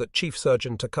found that Chief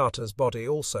Surgeon Takata's body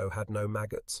also had no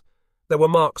maggots. There were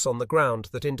marks on the ground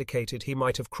that indicated he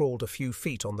might have crawled a few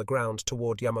feet on the ground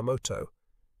toward Yamamoto.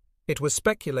 It was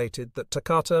speculated that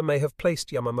Takata may have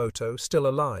placed Yamamoto still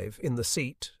alive in the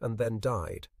seat and then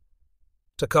died.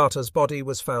 Takata's body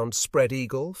was found spread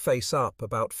eagle, face up,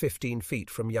 about 15 feet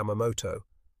from Yamamoto.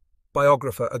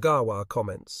 Biographer Agawa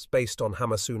comments, based on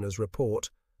Hamasuna's report,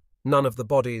 none of the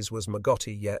bodies was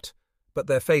Magotti yet, but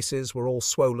their faces were all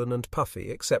swollen and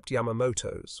puffy except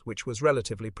Yamamoto's, which was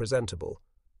relatively presentable.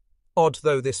 Odd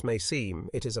though this may seem,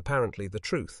 it is apparently the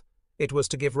truth. It was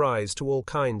to give rise to all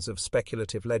kinds of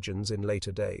speculative legends in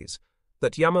later days,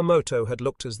 that Yamamoto had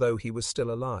looked as though he was still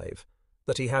alive,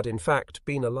 that he had in fact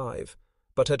been alive,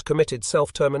 but had committed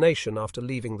self-termination after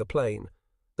leaving the plane,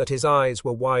 that his eyes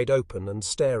were wide open and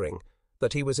staring,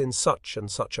 that he was in such and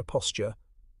such a posture.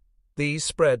 These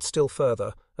spread still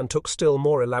further and took still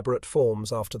more elaborate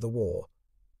forms after the war.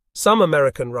 Some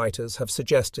American writers have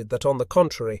suggested that, on the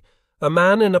contrary, a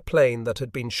man in a plane that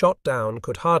had been shot down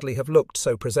could hardly have looked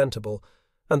so presentable,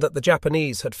 and that the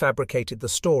Japanese had fabricated the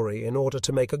story in order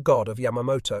to make a god of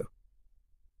Yamamoto.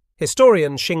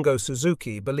 Historian Shingo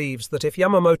Suzuki believes that if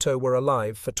Yamamoto were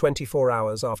alive for 24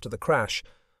 hours after the crash,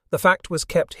 the fact was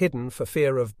kept hidden for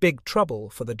fear of big trouble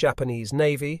for the Japanese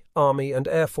Navy, Army and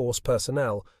Air Force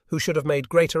personnel, who should have made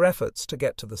greater efforts to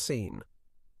get to the scene.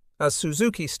 As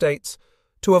Suzuki states,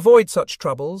 "To avoid such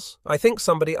troubles, I think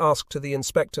somebody asked the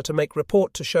inspector to make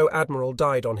report to show Admiral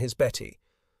died on his Betty.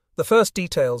 The first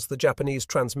details the Japanese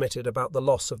transmitted about the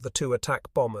loss of the 2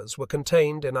 attack bombers were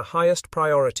contained in a highest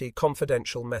priority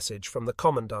confidential message from the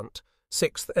Commandant,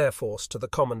 6th Air Force, to the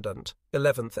Commandant,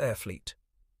 11th Air Fleet.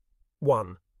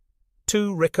 1.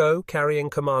 2 Rico, carrying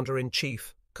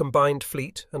Commander-in-Chief, combined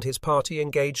fleet, and his party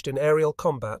engaged in aerial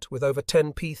combat with over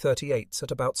 10 P-38s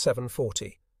at about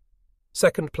 7:40.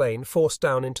 Second plane forced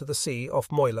down into the sea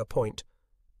off Moila Point.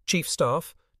 Chief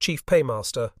Staff, Chief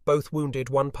Paymaster, both wounded,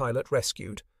 1 pilot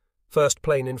rescued. First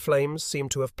plane in flames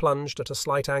seemed to have plunged at a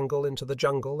slight angle into the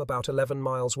jungle about 11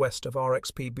 miles west of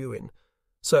RXP Buin.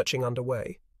 Searching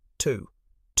underway. 2.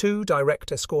 2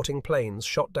 direct escorting planes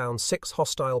shot down 6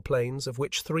 hostile planes, of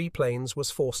which 3 planes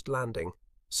was forced landing.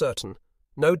 Certain.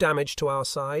 No damage to our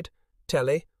side.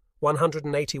 Tele,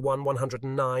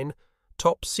 181-109,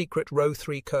 top secret row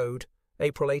 3 code,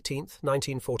 April 18,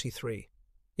 1943.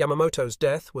 Yamamoto's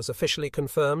death was officially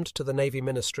confirmed to the Navy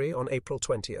Ministry on April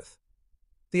 20th.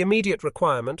 The immediate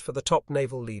requirement for the top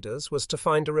naval leaders was to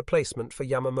find a replacement for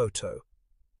Yamamoto.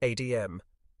 ADM.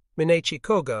 Minechi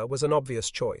Koga was an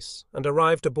obvious choice and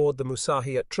arrived aboard the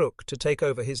Musahi at Truk to take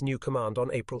over his new command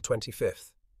on April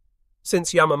 25th.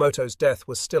 Since Yamamoto's death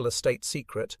was still a state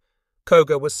secret,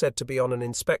 Koga was said to be on an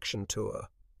inspection tour.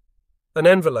 An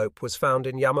envelope was found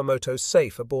in Yamamoto's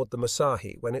safe aboard the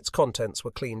Musahi when its contents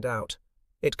were cleaned out.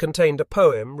 It contained a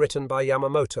poem written by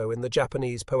Yamamoto in the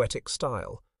Japanese poetic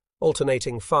style,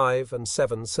 alternating 5- and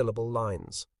 7-syllable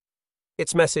lines.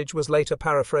 Its message was later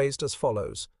paraphrased as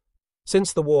follows: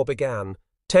 "Since the war began,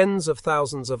 tens of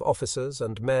thousands of officers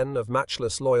and men of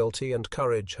matchless loyalty and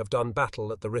courage have done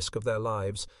battle at the risk of their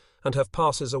lives, and have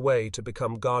passes away to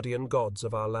become guardian gods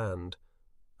of our land.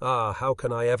 Ah, how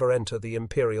can I ever enter the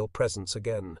imperial presence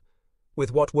again?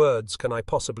 With what words can I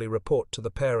possibly report to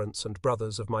the parents and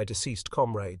brothers of my deceased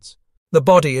comrades? The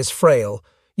body is frail,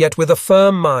 yet with a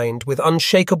firm mind, with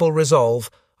unshakable resolve,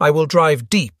 I will drive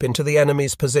deep into the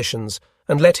enemy's positions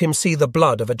and let him see the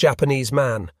blood of a Japanese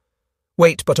man.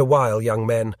 Wait but a while, young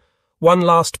men. One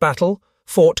last battle,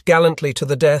 fought gallantly to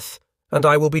the death, and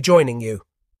I will be joining you."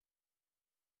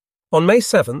 On May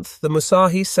 7th, the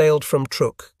Musahi sailed from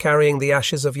Truk, carrying the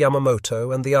ashes of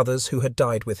Yamamoto and the others who had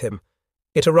died with him.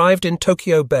 It arrived in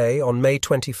Tokyo Bay on May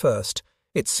 21st,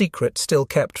 its secret still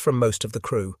kept from most of the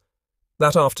crew.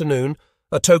 That afternoon,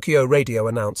 a Tokyo radio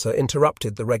announcer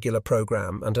interrupted the regular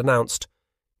program and announced,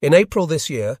 "In April this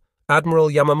year, Admiral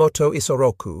Yamamoto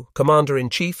Isoroku,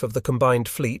 Commander-in-Chief of the Combined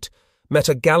Fleet, met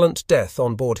a gallant death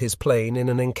on board his plane in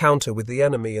an encounter with the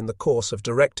enemy in the course of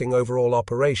directing overall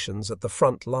operations at the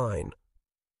front line."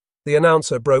 The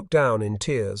announcer broke down in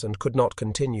tears and could not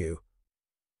continue.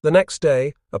 The next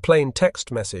day, a plain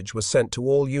text message was sent to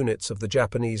all units of the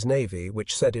Japanese Navy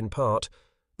which said in part,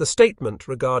 "The statement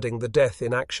regarding the death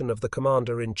in action of the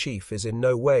Commander-in-Chief is in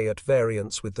no way at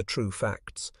variance with the true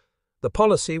facts. The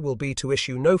policy will be to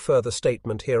issue no further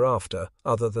statement hereafter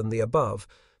other than the above,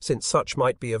 since such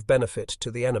might be of benefit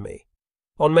to the enemy."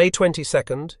 On May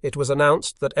 22nd, it was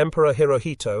announced that Emperor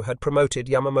Hirohito had promoted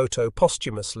Yamamoto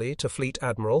posthumously to Fleet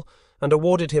Admiral and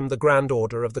awarded him the Grand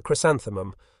Order of the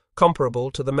Chrysanthemum,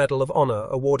 comparable to the Medal of Honor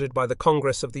awarded by the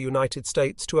Congress of the United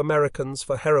States to Americans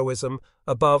for heroism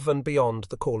above and beyond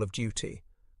the call of duty.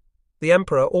 The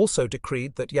Emperor also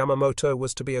decreed that Yamamoto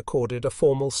was to be accorded a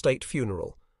formal state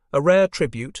funeral, a rare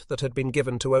tribute that had been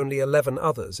given to only 11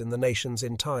 others in the nation's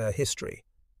entire history.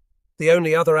 The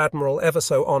only other admiral ever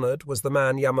so honored was the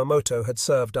man Yamamoto had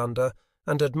served under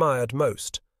and admired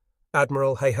most,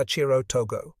 Admiral Heihachiro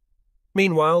Togo.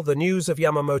 Meanwhile, the news of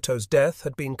Yamamoto's death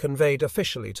had been conveyed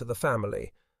officially to the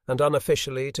family, and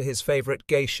unofficially to his favorite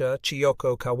geisha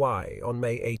Chiyoko Kawai on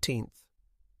May 18th.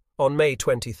 On May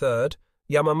 23rd,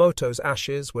 Yamamoto's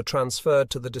ashes were transferred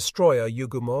to the destroyer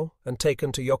Yugumo and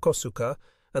taken to Yokosuka,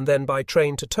 and then by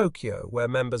train to Tokyo, where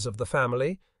members of the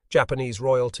family, Japanese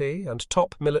royalty, and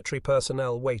top military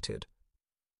personnel waited.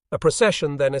 A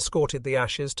procession then escorted the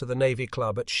ashes to the Navy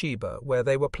Club at Shiba, where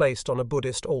they were placed on a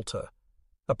Buddhist altar.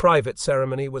 A private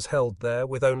ceremony was held there,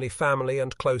 with only family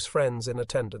and close friends in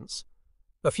attendance.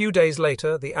 A few days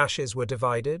later, the ashes were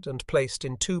divided and placed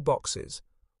in 2 boxes.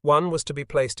 One was to be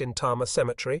placed in Tama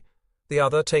Cemetery, the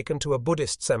other taken to a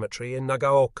Buddhist cemetery in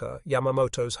Nagaoka,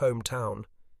 Yamamoto's hometown.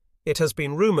 It has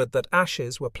been rumored that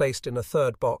ashes were placed in a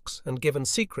 3rd box and given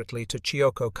secretly to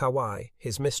Chiyoko Kawai,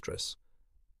 his mistress.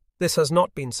 This has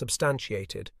not been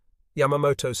substantiated.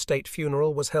 Yamamoto's state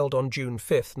funeral was held on June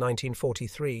 5,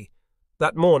 1943.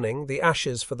 That morning, the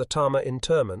ashes for the Tama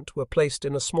interment were placed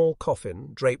in a small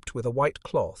coffin draped with a white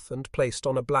cloth and placed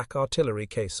on a black artillery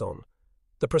caisson.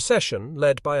 The procession,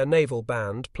 led by a naval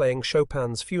band playing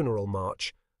Chopin's funeral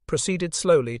march, proceeded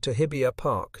slowly to Hibiya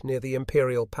Park near the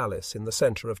Imperial Palace in the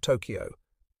center of Tokyo.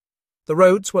 The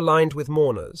roads were lined with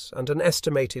mourners, and an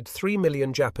estimated 3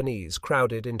 million Japanese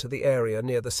crowded into the area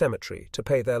near the cemetery to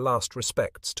pay their last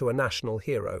respects to a national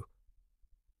hero.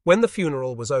 When the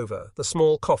funeral was over, the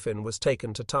small coffin was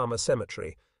taken to Tama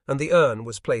Cemetery, and the urn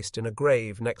was placed in a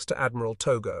grave next to Admiral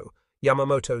Togo,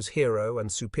 Yamamoto's hero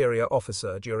and superior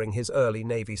officer during his early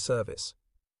Navy service.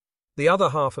 The other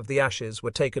half of the ashes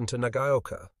were taken to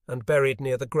Nagaoka and buried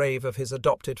near the grave of his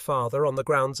adopted father on the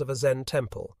grounds of a Zen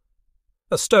temple.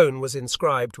 A stone was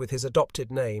inscribed with his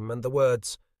adopted name and the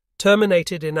words,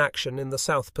 "Terminated in action in the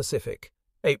South Pacific,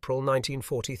 April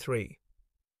 1943.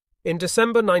 In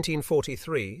December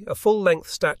 1943, a full-length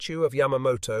statue of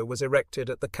Yamamoto was erected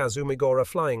at the Kazumigura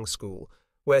Flying School,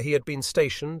 where he had been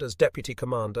stationed as deputy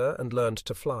commander and learned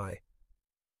to fly.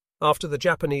 After the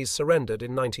Japanese surrendered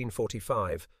in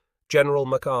 1945, General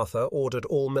MacArthur ordered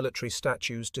all military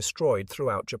statues destroyed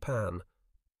throughout Japan.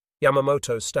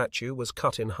 Yamamoto's statue was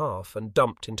cut in half and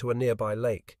dumped into a nearby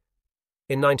lake.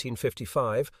 In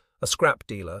 1955, a scrap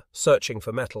dealer, searching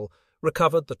for metal,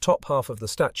 recovered the top half of the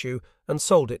statue and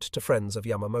sold it to friends of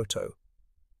Yamamoto.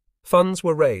 Funds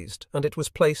were raised, and it was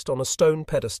placed on a stone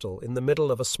pedestal in the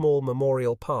middle of a small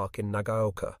memorial park in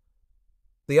Nagaoka.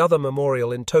 The other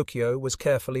memorial in Tokyo was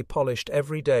carefully polished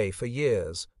every day for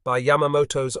years by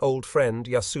Yamamoto's old friend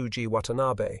Yasuji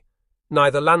Watanabe.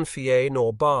 Neither Lanfier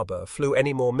nor Barber flew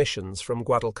any more missions from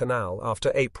Guadalcanal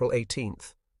after April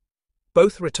 18th.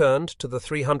 Both returned to the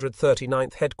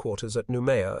 339th headquarters at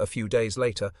Noumea a few days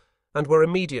later, and were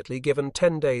immediately given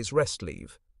 10 days rest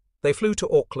leave. They flew to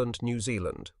Auckland, New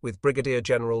Zealand, with Brigadier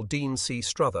General Dean C.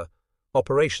 Strother,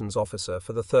 operations officer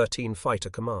for the 13 Fighter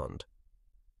Command.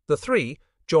 The three,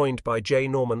 joined by J.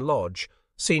 Norman Lodge,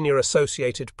 senior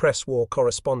Associated Press war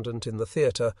correspondent in the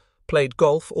theatre, played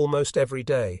golf almost every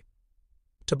day.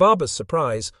 To Barber's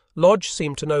surprise, Lodge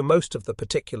seemed to know most of the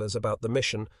particulars about the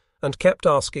mission and kept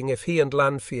asking if he and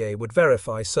Lanfier would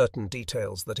verify certain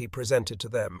details that he presented to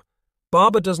them.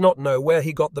 Barber does not know where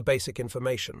he got the basic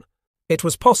information. It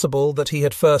was possible that he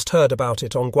had first heard about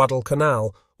it on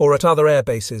Guadalcanal or at other air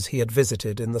bases he had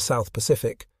visited in the South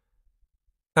Pacific.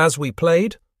 As we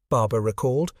played, Barber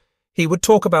recalled, he would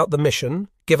talk about the mission,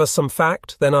 give us some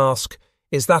fact, then ask,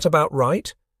 "Is that about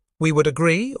right?" We would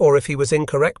agree, or if he was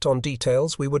incorrect on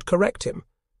details, we would correct him.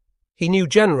 He knew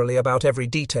generally about every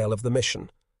detail of the mission.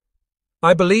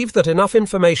 I believe that enough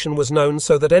information was known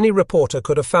so that any reporter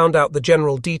could have found out the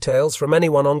general details from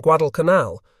anyone on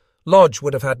Guadalcanal. Lodge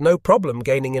would have had no problem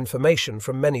gaining information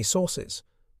from many sources.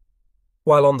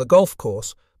 While on the golf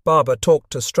course, Barber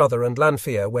talked to Strother and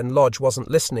Lanfier when Lodge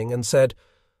wasn't listening and said,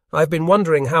 "I've been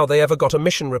wondering how they ever got a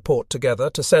mission report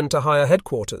together to send to higher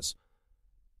headquarters."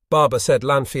 Barber said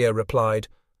Lanfier replied,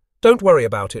 "Don't worry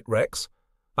about it, Rex.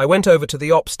 I went over to the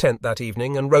ops tent that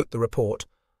evening and wrote the report.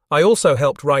 I also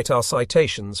helped write our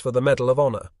citations for the Medal of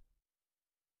Honor."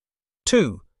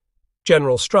 2.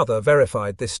 General Strother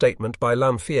verified this statement by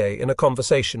Lanfier in a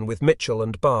conversation with Mitchell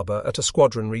and Barber at a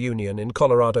squadron reunion in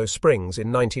Colorado Springs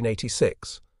in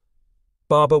 1986.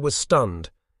 Barber was stunned.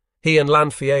 He and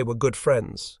Lanfier were good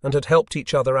friends and had helped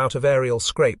each other out of aerial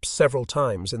scrapes several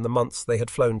times in the months they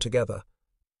had flown together.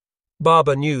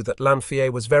 Barber knew that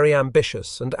Lanfier was very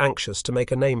ambitious and anxious to make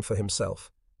a name for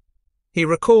himself. He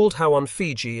recalled how on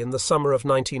Fiji in the summer of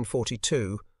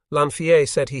 1942, Lanfier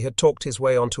said he had talked his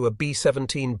way onto a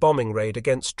B-17 bombing raid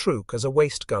against Truk as a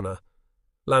waist gunner.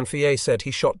 Lanfier said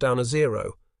he shot down a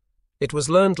Zero. It was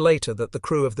learned later that the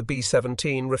crew of the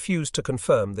B-17 refused to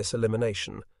confirm this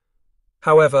elimination.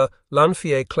 However,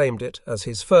 Lanfier claimed it as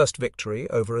his first victory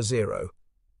over a Zero.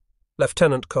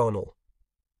 Lieutenant Colonel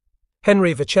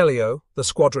Henry Viccellio, the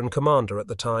squadron commander at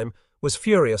the time, was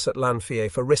furious at Lanfier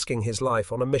for risking his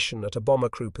life on a mission at a bomber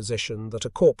crew position that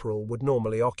a corporal would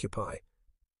normally occupy.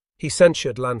 He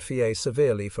censured Lanfier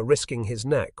severely for risking his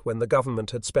neck when the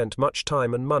government had spent much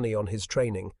time and money on his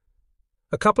training.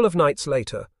 A couple of nights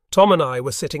later, Tom and I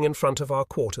were sitting in front of our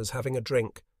quarters having a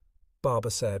drink.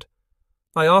 Barber said,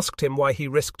 "I asked him why he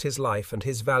risked his life and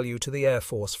his value to the Air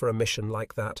Force for a mission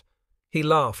like that. He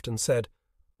laughed and said,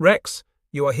 'Rex,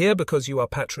 you are here because you are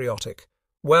patriotic.'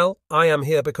 Well, I am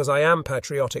here because I am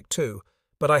patriotic too,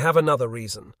 but I have another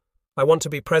reason. I want to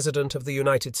be President of the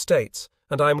United States,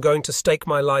 and I am going to stake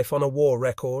my life on a war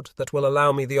record that will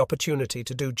allow me the opportunity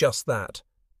to do just that.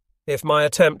 If my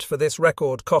attempt for this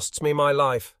record costs me my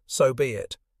life, so be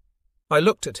it." I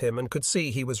looked at him and could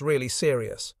see he was really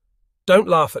serious. "Don't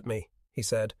laugh at me," he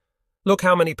said. "Look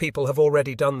how many people have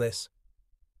already done this."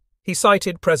 He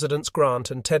cited Presidents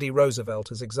Grant and Teddy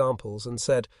Roosevelt as examples and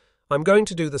said, "I'm going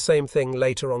to do the same thing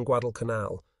later on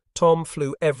Guadalcanal." Tom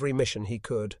flew every mission he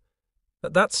could.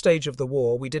 At that stage of the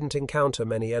war, we didn't encounter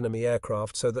many enemy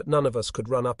aircraft, so that none of us could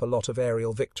run up a lot of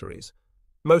aerial victories.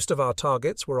 Most of our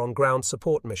targets were on ground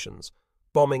support missions,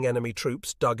 bombing enemy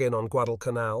troops dug in on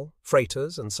Guadalcanal,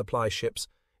 freighters and supply ships,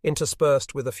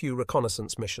 interspersed with a few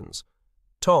reconnaissance missions.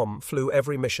 Tom flew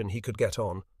every mission he could get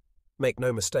on. Make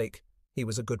no mistake, he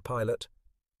was a good pilot.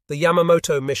 The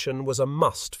Yamamoto mission was a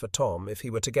must for Tom if he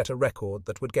were to get a record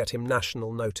that would get him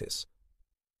national notice.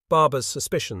 Barber's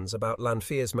suspicions about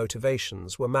Lanfier's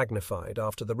motivations were magnified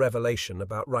after the revelation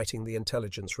about writing the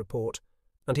intelligence report,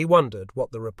 and he wondered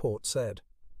what the report said.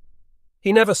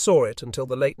 He never saw it until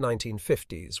the late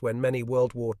 1950s, when many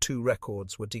World War II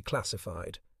records were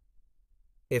declassified.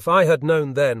 "If I had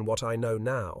known then what I know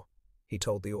now," he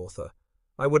told the author,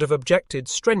 "I would have objected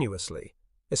strenuously,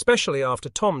 especially after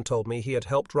Tom told me he had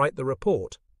helped write the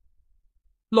report."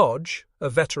 Lodge, a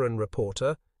veteran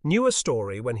reporter, knew a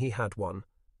story when he had one.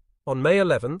 On May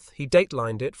 11th, he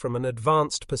datelined it from an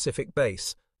advanced Pacific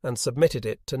base and submitted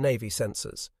it to Navy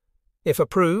censors. If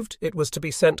approved, it was to be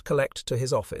sent collect to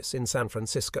his office in San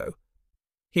Francisco.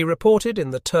 He reported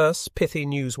in the terse, pithy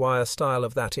newswire style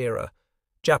of that era.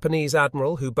 Japanese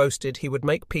admiral who boasted he would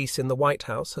make peace in the White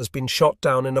House has been shot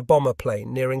down in a bomber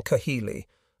plane nearing Kahili.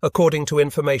 According to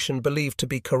information believed to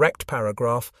be correct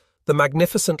paragraph, the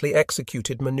magnificently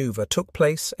executed maneuver took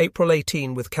place April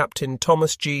 18 with Captain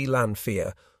Thomas G.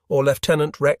 Lanphier or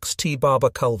Lieutenant Rex T. Barber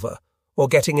Culver, or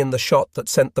getting in the shot that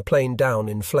sent the plane down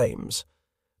in flames.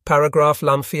 Paragraph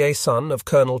Lanphier, son of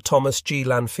Colonel Thomas G.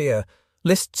 Lanphier,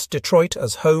 lists Detroit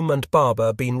as home and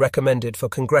Barber been recommended for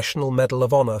Congressional Medal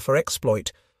of Honor for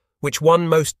exploit, which one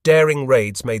most daring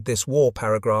raids made this war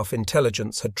paragraph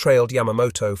intelligence had trailed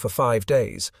Yamamoto for 5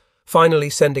 days. Finally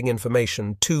sending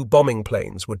information 2 bombing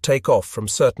planes would take off from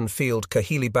certain field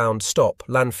Kahili-bound stop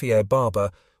Lanphier Barber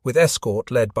with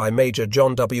escort led by Major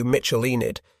John W. Mitchell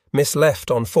Enid, misleft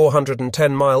on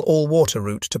 410-mile all-water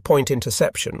route to point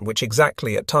interception, which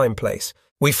exactly at time place.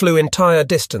 We flew entire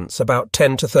distance about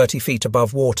 10 to 30 feet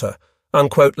above water.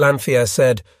 Unquote, Lanphier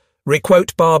said,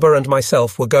 "Requote Barber and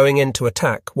myself were going in to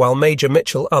attack, while Major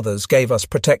Mitchell others gave us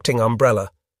protecting umbrella.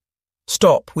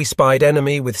 Stop, we spied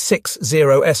enemy with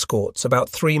 6-0 escorts about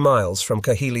 3 miles from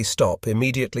Kahili stop,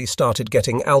 immediately started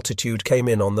getting altitude, came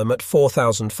in on them at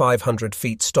 4,500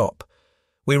 feet stop.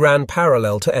 We ran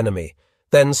parallel to enemy,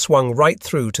 then swung right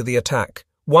through to the attack.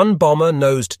 One bomber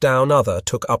nosed down, other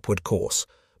took upward course.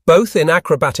 Both in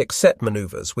acrobatic set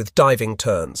maneuvers with diving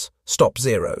turns, stop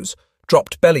zeros.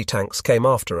 Dropped belly tanks came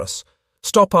after us.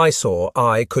 Stop I saw,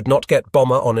 I could not get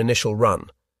bomber on initial run.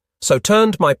 So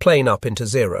turned my plane up into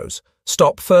zeros.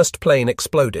 Stop first plane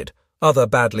exploded. Other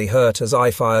badly hurt as I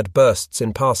fired bursts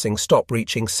in passing stop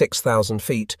reaching 6,000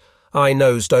 feet. I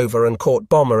nosed over and caught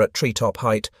bomber at treetop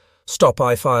height. Stop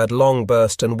I fired long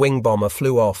burst and wing bomber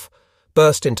flew off.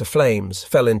 Burst into flames,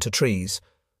 fell into trees.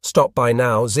 Stop by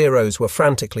now, zeros were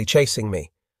frantically chasing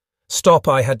me. Stop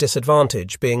I had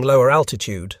disadvantage, being lower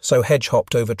altitude, so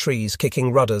hedge-hopped over trees,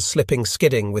 kicking rudders, slipping,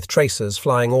 skidding, with tracers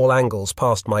flying all angles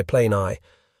past my plane eye.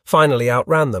 Finally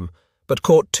outran them, but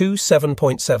caught 2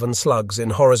 7.7 slugs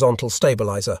in horizontal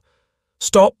stabilizer.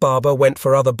 Stop Barber went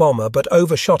for other bomber, but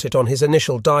overshot it on his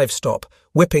initial dive stop,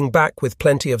 whipping back with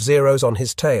plenty of zeros on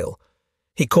his tail.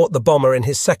 He caught the bomber in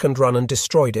his second run and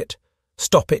destroyed it.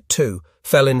 Stop it too,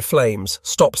 fell in flames,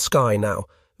 stop sky now.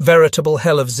 Veritable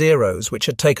hell of zeros which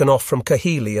had taken off from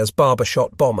Kahili as Barber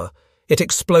shot bomber. It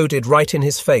exploded right in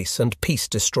his face and piece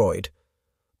destroyed.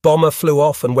 Bomber flew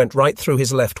off and went right through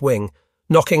his left wing,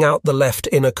 knocking out the left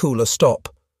inner cooler stop.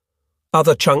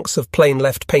 Other chunks of plane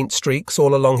left paint streaks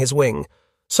all along his wing.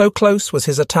 So close was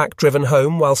his attack driven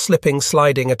home while slipping,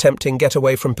 sliding, attempting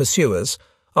getaway from pursuers.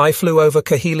 I flew over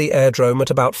Kahili Airdrome at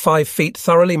about 5 feet,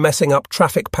 thoroughly messing up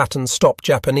traffic patterns. Stop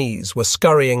Japanese were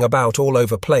scurrying about all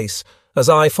over place as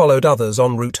I followed others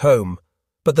en route home.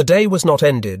 But the day was not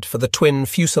ended, for the twin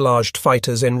fuselaged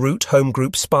fighters en route home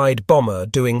group spied bomber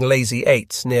doing lazy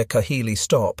eights near Kahili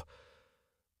stop.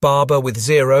 Barber with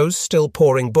zeros, still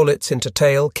pouring bullets into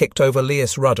tail, kicked over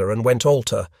Leas rudder and went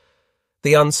alter.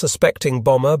 The unsuspecting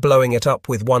bomber blowing it up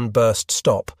with one burst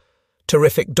stop.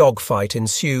 Terrific dogfight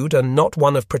ensued, and not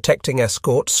one of protecting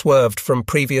escort swerved from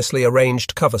previously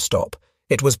arranged cover stop.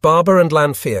 It was Barber and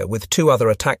Lanphier with 2 other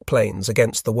attack planes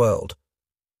against the world.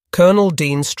 Colonel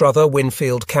Dean Strother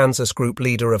Winfield, Kansas Group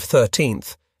leader of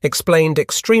 13th, explained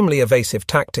extremely evasive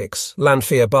tactics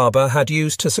Lanphier Barber had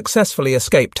used to successfully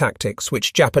escape, tactics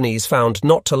which Japanese found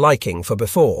not to liking for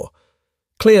before.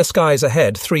 Clear skies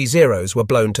ahead, 3 zeros were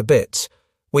blown to bits.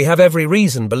 We have every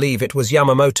reason believe it was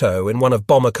Yamamoto, in one of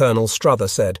Bomber Colonel Strother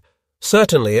said.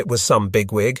 Certainly it was some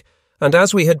bigwig, and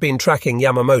as we had been tracking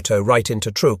Yamamoto right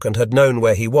into Truk and had known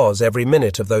where he was every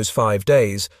minute of those 5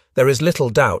 days, there is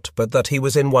little doubt but that he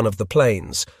was in one of the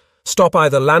planes. Stop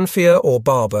either Lanphier or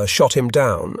Barber shot him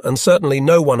down, and certainly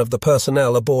no one of the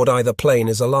personnel aboard either plane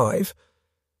is alive.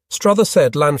 Strother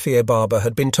said Lanphier Barber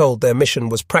had been told their mission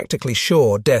was practically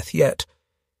sure death yet.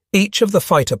 Each of the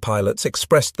fighter pilots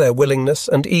expressed their willingness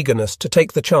and eagerness to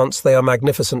take the chance. They are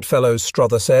magnificent fellows,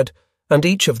 Strother said, and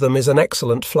each of them is an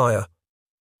excellent flyer.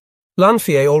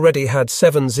 Lanphier already had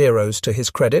 7 zeros to his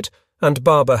credit, and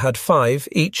Barber had 5,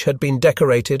 each had been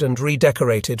decorated and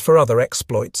redecorated for other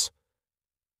exploits.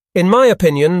 In my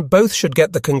opinion, both should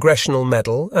get the Congressional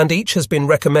Medal, and each has been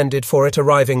recommended for it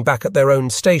arriving back at their own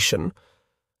station.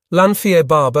 Lanfear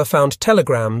Barber found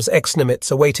telegrams ex-Nimitz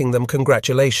awaiting them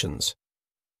congratulations.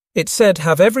 It said,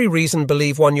 "Have every reason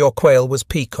believe one your quail was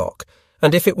Peacock,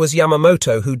 and if it was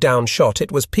Yamamoto who down-shot, it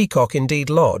was Peacock indeed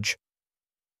Lodge."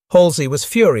 Halsey was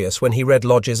furious when he read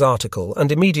Lodge's article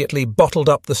and immediately bottled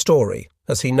up the story,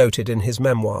 as he noted in his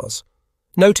memoirs.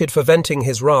 Noted for venting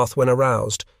his wrath when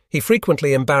aroused, he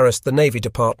frequently embarrassed the Navy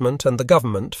Department and the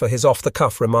government for his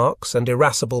off-the-cuff remarks and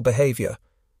irascible behaviour.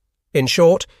 In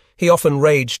short, he often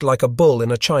raged like a bull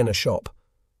in a china shop.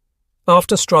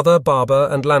 After Strother, Barber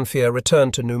and Lanfear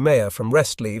returned to Noumea from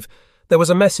rest leave, there was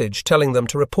a message telling them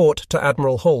to report to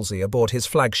Admiral Halsey aboard his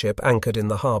flagship anchored in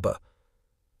the harbour.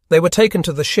 They were taken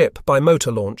to the ship by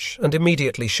motor launch and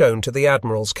immediately shown to the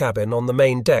Admiral's cabin on the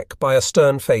main deck by a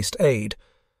stern-faced aide.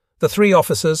 The three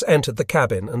officers entered the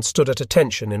cabin and stood at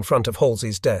attention in front of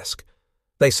Halsey's desk.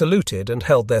 They saluted and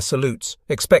held their salutes,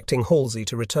 expecting Halsey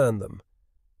to return them.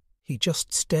 "He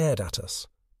just stared at us,"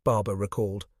 Barber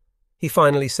recalled. He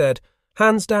finally said,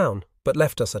 "Hands down," but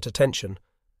left us at attention.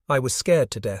 I was scared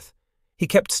to death. He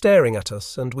kept staring at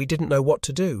us, and we didn't know what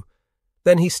to do.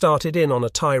 Then he started in on a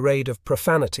tirade of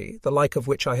profanity, the like of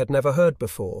which I had never heard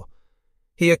before.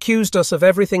 He accused us of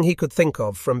everything he could think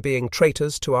of, from being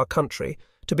traitors to our country,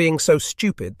 to being so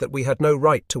stupid that we had no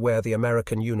right to wear the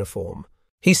American uniform.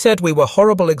 He said we were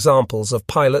horrible examples of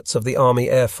pilots of the Army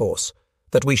Air Force,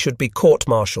 that we should be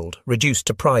court-martialed, reduced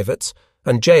to privates,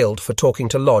 and jailed for talking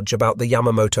to Lodge about the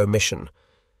Yamamoto mission.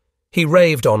 He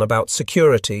raved on about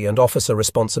security and officer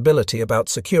responsibility about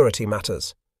security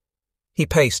matters. He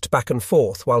paced back and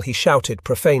forth while he shouted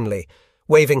profanely,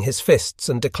 waving his fists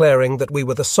and declaring that we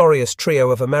were the sorriest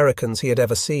trio of Americans he had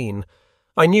ever seen.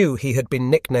 I knew he had been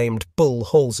nicknamed Bull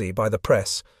Halsey by the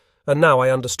press, and now I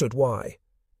understood why.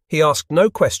 He asked no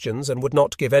questions and would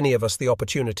not give any of us the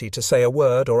opportunity to say a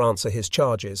word or answer his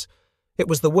charges. It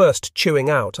was the worst chewing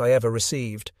out I ever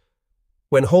received.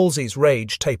 When Halsey's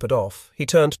rage tapered off, he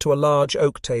turned to a large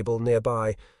oak table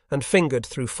nearby and fingered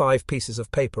through 5 pieces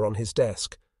of paper on his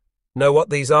desk. "Know what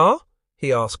these are?"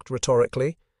 he asked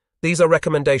rhetorically. "These are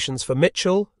recommendations for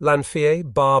Mitchell, Lanfear,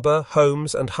 Barber,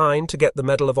 Holmes and Hine to get the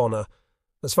Medal of Honor.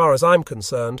 As far as I'm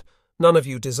concerned, none of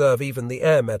you deserve even the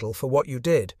Air Medal for what you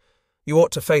did. You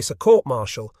ought to face a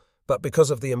court-martial, but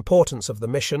because of the importance of the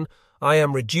mission, I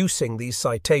am reducing these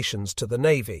citations to the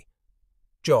Navy.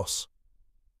 Joss."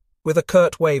 With a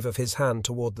curt wave of his hand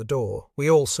toward the door, we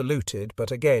all saluted,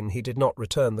 but again he did not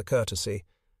return the courtesy.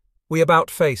 We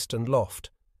about-faced and lofted.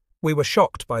 We were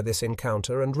shocked by this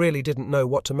encounter and really didn't know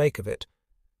what to make of it.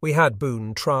 We had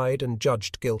Boone tried and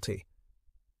judged guilty.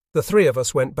 The 3 of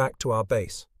us went back to our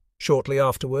base. Shortly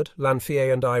afterward,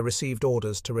 Lanfear and I received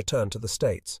orders to return to the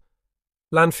States.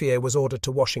 Lanfear was ordered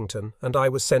to Washington, and I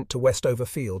was sent to Westover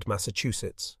Field,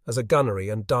 Massachusetts, as a gunnery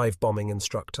and dive-bombing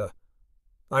instructor.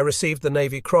 I received the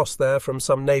Navy Cross there from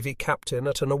some Navy captain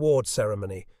at an awards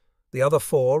ceremony. The other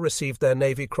 4 received their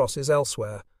Navy Crosses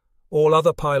elsewhere. All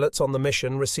other pilots on the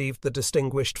mission received the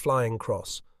Distinguished Flying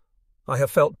Cross. I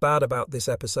have felt bad about this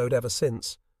episode ever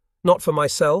since. Not for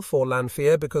myself or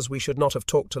Lanfear, because we should not have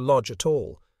talked to Lodge at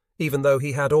all, even though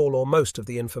he had all or most of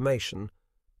the information.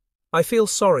 I feel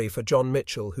sorry for John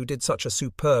Mitchell, who did such a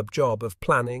superb job of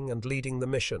planning and leading the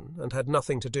mission and had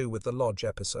nothing to do with the Lodge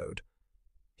episode.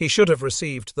 He should have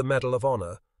received the Medal of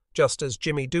Honor, just as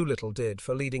Jimmy Doolittle did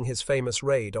for leading his famous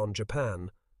raid on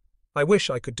Japan. I wish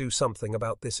I could do something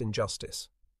about this injustice.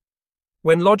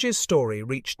 When Lodge's story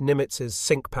reached Nimitz's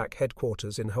SINCPAC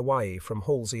headquarters in Hawaii from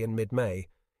Halsey in mid-May,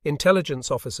 intelligence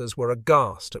officers were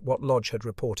aghast at what Lodge had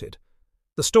reported.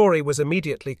 The story was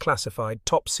immediately classified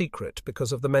top secret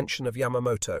because of the mention of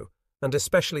Yamamoto, and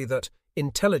especially that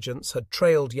intelligence had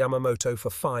trailed Yamamoto for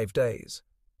 5 days.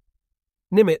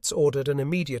 Nimitz ordered an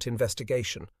immediate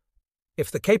investigation. If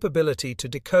the capability to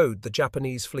decode the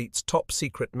Japanese fleet's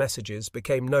top-secret messages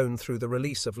became known through the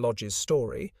release of Lodge's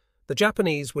story, the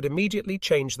Japanese would immediately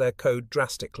change their code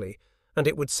drastically, and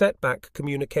it would set back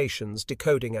communications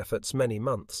decoding efforts many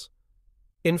months.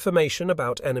 Information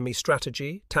about enemy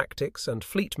strategy, tactics, and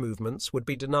fleet movements would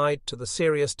be denied to the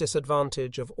serious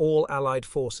disadvantage of all Allied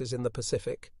forces in the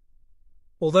Pacific.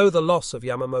 Although the loss of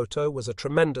Yamamoto was a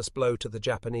tremendous blow to the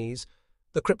Japanese,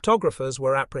 the cryptographers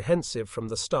were apprehensive from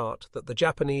the start that the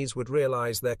Japanese would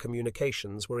realize their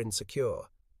communications were insecure.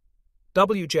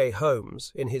 W.J.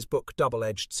 Holmes, in his book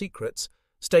Double-Edged Secrets,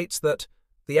 states that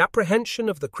the apprehension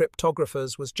of the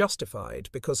cryptographers was justified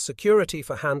because security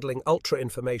for handling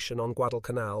ultra-information on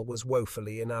Guadalcanal was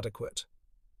woefully inadequate.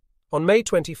 On May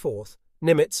 24th,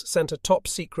 Nimitz sent a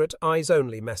top-secret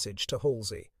eyes-only message to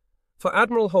Halsey. For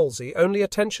Admiral Halsey, only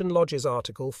attention lodges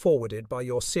article forwarded by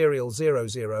your serial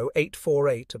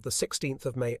 00848 of the 16th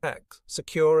of May X,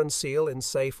 secure and seal in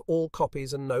safe all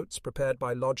copies and notes prepared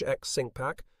by Lodge X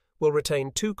Syncpack, will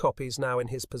retain 2 copies now in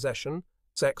his possession,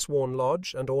 X Warn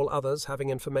Lodge and all others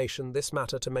having information this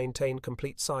matter to maintain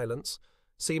complete silence.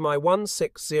 See my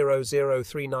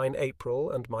 160039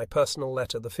 April and my personal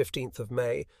letter the 15th of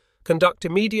May. Conduct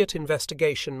immediate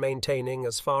investigation maintaining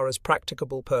as far as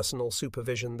practicable personal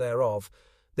supervision thereof.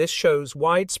 This shows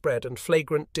widespread and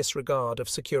flagrant disregard of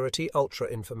security ultra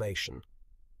information.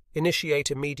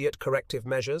 Initiate immediate corrective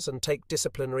measures and take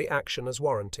disciplinary action as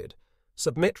warranted.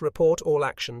 Submit report all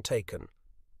action taken.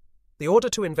 The order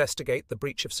to investigate the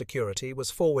breach of security was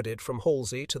forwarded from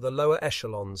Halsey to the lower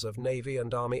echelons of Navy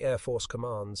and Army Air Force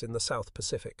commands in the South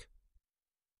Pacific.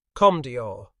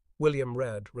 Commodore William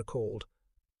Redd recalled,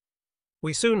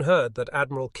 "We soon heard that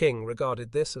Admiral King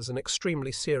regarded this as an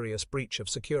extremely serious breach of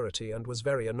security and was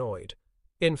very annoyed.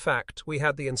 In fact, we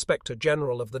had the Inspector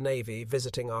General of the Navy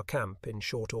visiting our camp in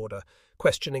short order,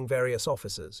 questioning various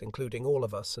officers, including all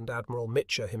of us and Admiral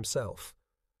Mitcher himself.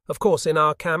 Of course, in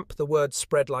our camp the word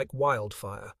spread like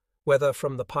wildfire, whether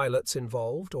from the pilots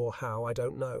involved or how, I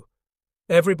don't know.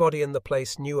 Everybody in the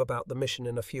place knew about the mission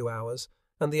in a few hours,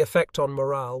 and the effect on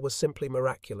morale was simply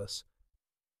miraculous.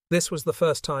 This was the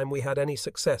first time we had any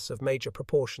success of major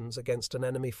proportions against an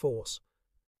enemy force.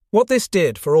 What this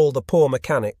did for all the poor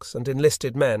mechanics and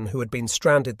enlisted men who had been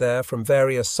stranded there from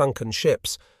various sunken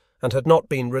ships and had not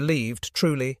been relieved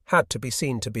truly had to be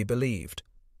seen to be believed."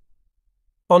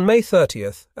 On May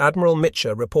 30th, Admiral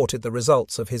Mitcher reported the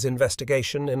results of his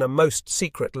investigation in a most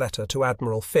secret letter to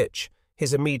Admiral Fitch,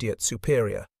 his immediate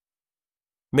superior.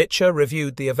 Mitcher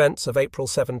reviewed the events of April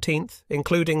 17th,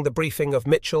 including the briefing of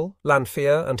Mitchell,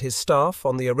 Lanphier, and his staff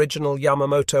on the original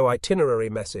Yamamoto itinerary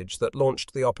message that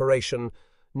launched the operation.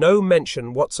 No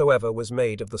mention whatsoever was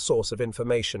made of the source of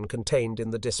information contained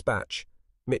in the dispatch,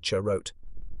 Mitcher wrote.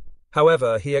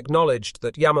 However, he acknowledged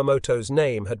that Yamamoto's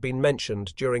name had been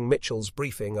mentioned during Mitchell's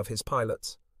briefing of his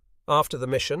pilots. After the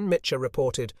mission, Mitcher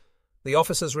reported, "The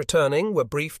officers returning were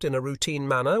briefed in a routine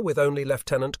manner with only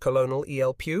Lieutenant Colonel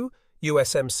E.L. Pugh,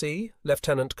 USMC,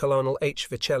 Lieutenant Colonel H.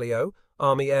 Viccellio,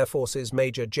 Army Air Forces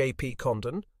Major J.P.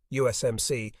 Condon,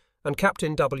 USMC, and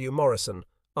Captain W. Morrison,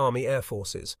 Army Air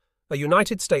Forces, a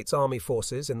United States Army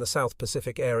Forces in the South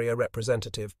Pacific Area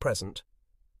representative present."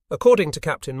 According to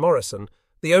Captain Morrison,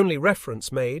 the only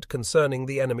reference made concerning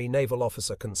the enemy naval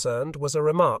officer concerned was a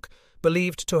remark,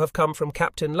 believed to have come from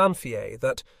Captain Lanphier,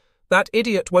 that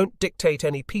idiot won't dictate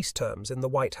any peace terms in the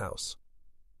White House.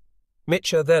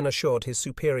 Mitcher then assured his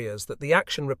superiors that the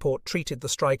action report treated the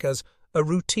strike as a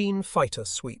routine fighter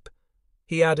sweep.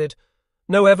 He added,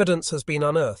 "No evidence has been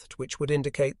unearthed which would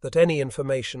indicate that any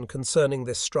information concerning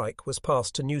this strike was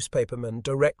passed to newspapermen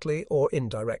directly or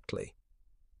indirectly."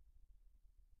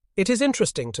 It is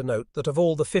interesting to note that of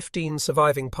all the 15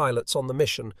 surviving pilots on the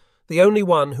mission, the only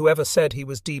one who ever said he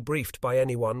was debriefed by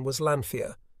anyone was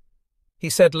Lanphier. He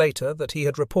said later that he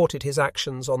had reported his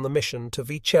actions on the mission to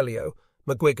Viccellio,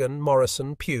 McGuigan,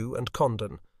 Morrison, Pugh, and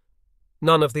Condon.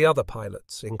 None of the other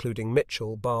pilots, including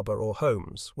Mitchell, Barber, or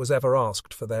Holmes, was ever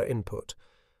asked for their input.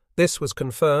 This was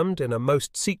confirmed in a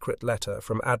most secret letter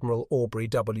from Admiral Aubrey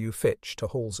W. Fitch to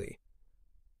Halsey.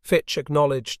 Fitch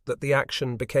acknowledged that the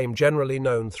action became generally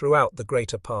known throughout the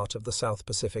greater part of the South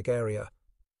Pacific area.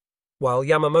 While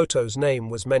Yamamoto's name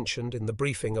was mentioned in the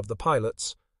briefing of the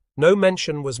pilots, no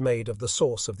mention was made of the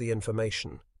source of the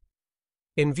information.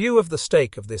 In view of the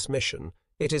stake of this mission,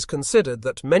 it is considered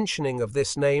that mentioning of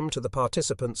this name to the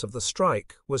participants of the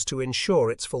strike was to ensure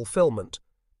its fulfillment.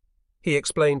 He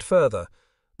explained further,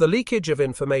 the leakage of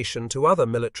information to other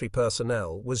military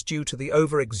personnel was due to the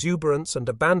over-exuberance and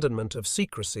abandonment of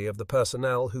secrecy of the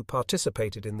personnel who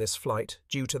participated in this flight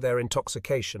due to their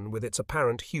intoxication with its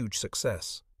apparent huge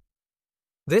success.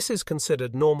 This is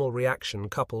considered normal reaction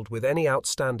coupled with any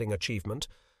outstanding achievement,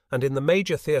 and in the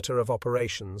major theatre of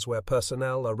operations where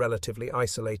personnel are relatively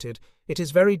isolated, it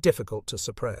is very difficult to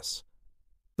suppress.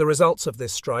 The results of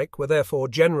this strike were therefore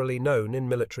generally known in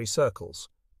military circles.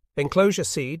 Enclosure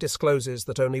C discloses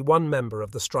that only one member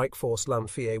of the strike force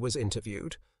Lanphier was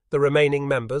interviewed. The remaining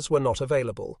members were not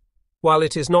available. While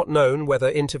it is not known whether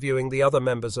interviewing the other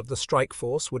members of the strike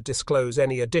force would disclose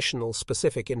any additional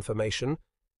specific information,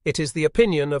 it is the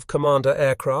opinion of Commander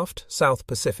Aircraft, South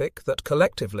Pacific, that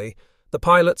collectively, the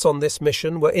pilots on this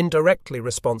mission were indirectly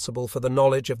responsible for the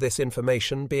knowledge of this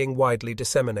information being widely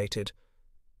disseminated.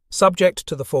 Subject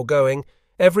to the foregoing,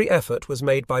 every effort was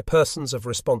made by persons of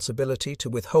responsibility to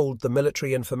withhold the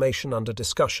military information under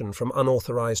discussion from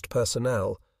unauthorized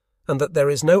personnel, and that there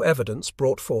is no evidence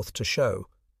brought forth to show.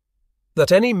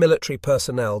 that any military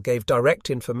personnel gave direct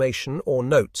information or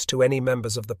notes to any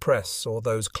members of the press or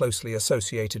those closely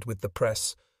associated with the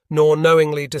press, nor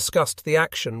knowingly discussed the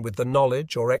action with the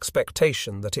knowledge or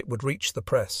expectation that it would reach the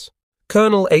press.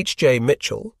 Colonel H.J.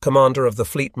 Mitchell, commander of the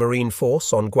Fleet Marine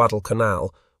Force on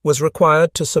Guadalcanal, was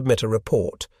required to submit a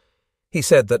report. He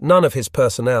said that none of his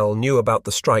personnel knew about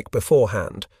the strike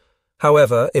beforehand.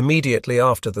 However, immediately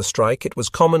after the strike, it was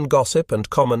common gossip and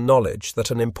common knowledge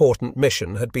that an important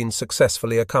mission had been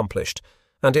successfully accomplished,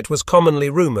 and it was commonly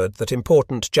rumored that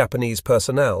important Japanese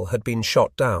personnel had been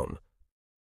shot down.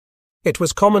 It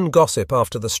was common gossip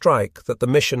after the strike that the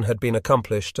mission had been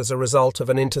accomplished as a result of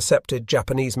an intercepted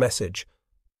Japanese message.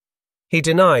 He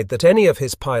denied that any of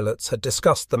his pilots had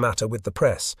discussed the matter with the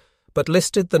press, but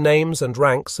listed the names and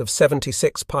ranks of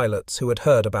 76 pilots who had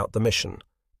heard about the mission.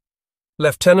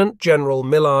 Lieutenant General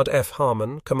Millard F.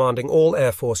 Harmon, commanding all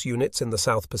Air Force units in the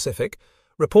South Pacific,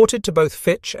 reported to both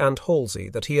Fitch and Halsey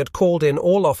that he had called in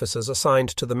all officers assigned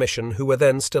to the mission who were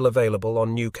then still available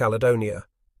on New Caledonia.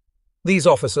 These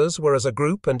officers were as a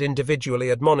group and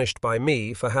individually admonished by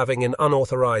me for having in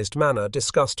unauthorized manner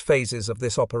discussed phases of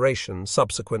this operation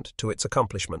subsequent to its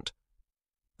accomplishment.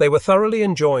 They were thoroughly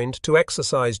enjoined to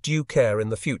exercise due care in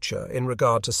the future in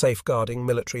regard to safeguarding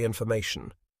military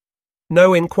information.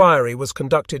 No inquiry was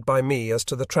conducted by me as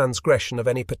to the transgression of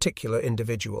any particular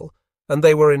individual, and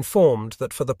they were informed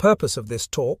that for the purpose of this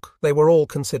talk they were all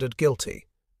considered guilty.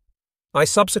 I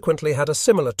subsequently had a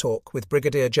similar talk with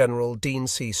Brigadier General Dean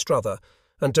C. Strother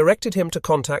and directed him to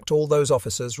contact all those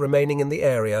officers remaining in the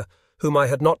area whom I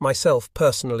had not myself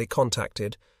personally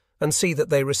contacted and see that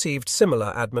they received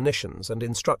similar admonitions and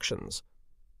instructions.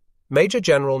 Major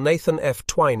General Nathan F.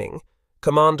 Twining,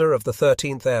 commander of the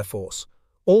 13th Air Force,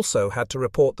 also had to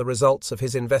report the results of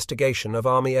his investigation of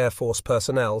Army Air Force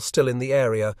personnel still in the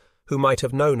area who might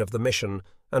have known of the mission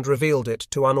and revealed it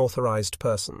to unauthorized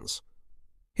persons.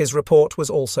 His report was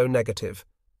also negative.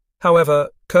 However,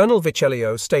 Colonel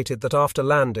Vicellio stated that after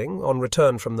landing, on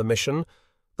return from the mission,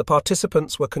 the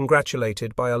participants were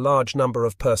congratulated by a large number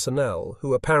of personnel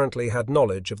who apparently had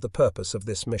knowledge of the purpose of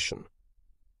this mission.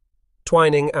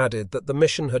 Twining added that the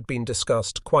mission had been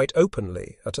discussed quite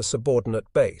openly at a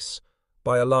subordinate base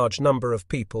by a large number of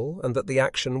people and that the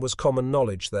action was common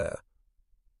knowledge there.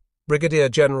 Brigadier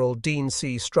General Dean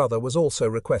C. Strother was also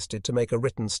requested to make a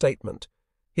written statement.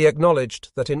 He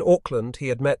acknowledged that in Auckland he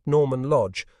had met Norman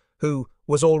Lodge, who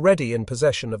was already in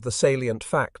possession of the salient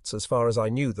facts as far as I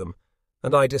knew them,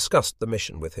 and I discussed the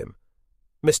mission with him.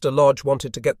 Mr. Lodge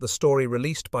wanted to get the story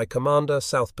released by Commander,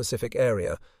 South Pacific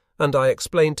Area, and I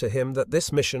explained to him that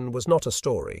this mission was not a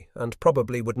story and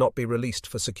probably would not be released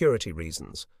for security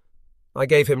reasons. I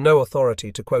gave him no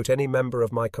authority to quote any member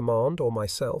of my command or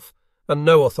myself, and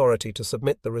no authority to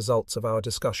submit the results of our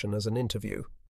discussion as an interview.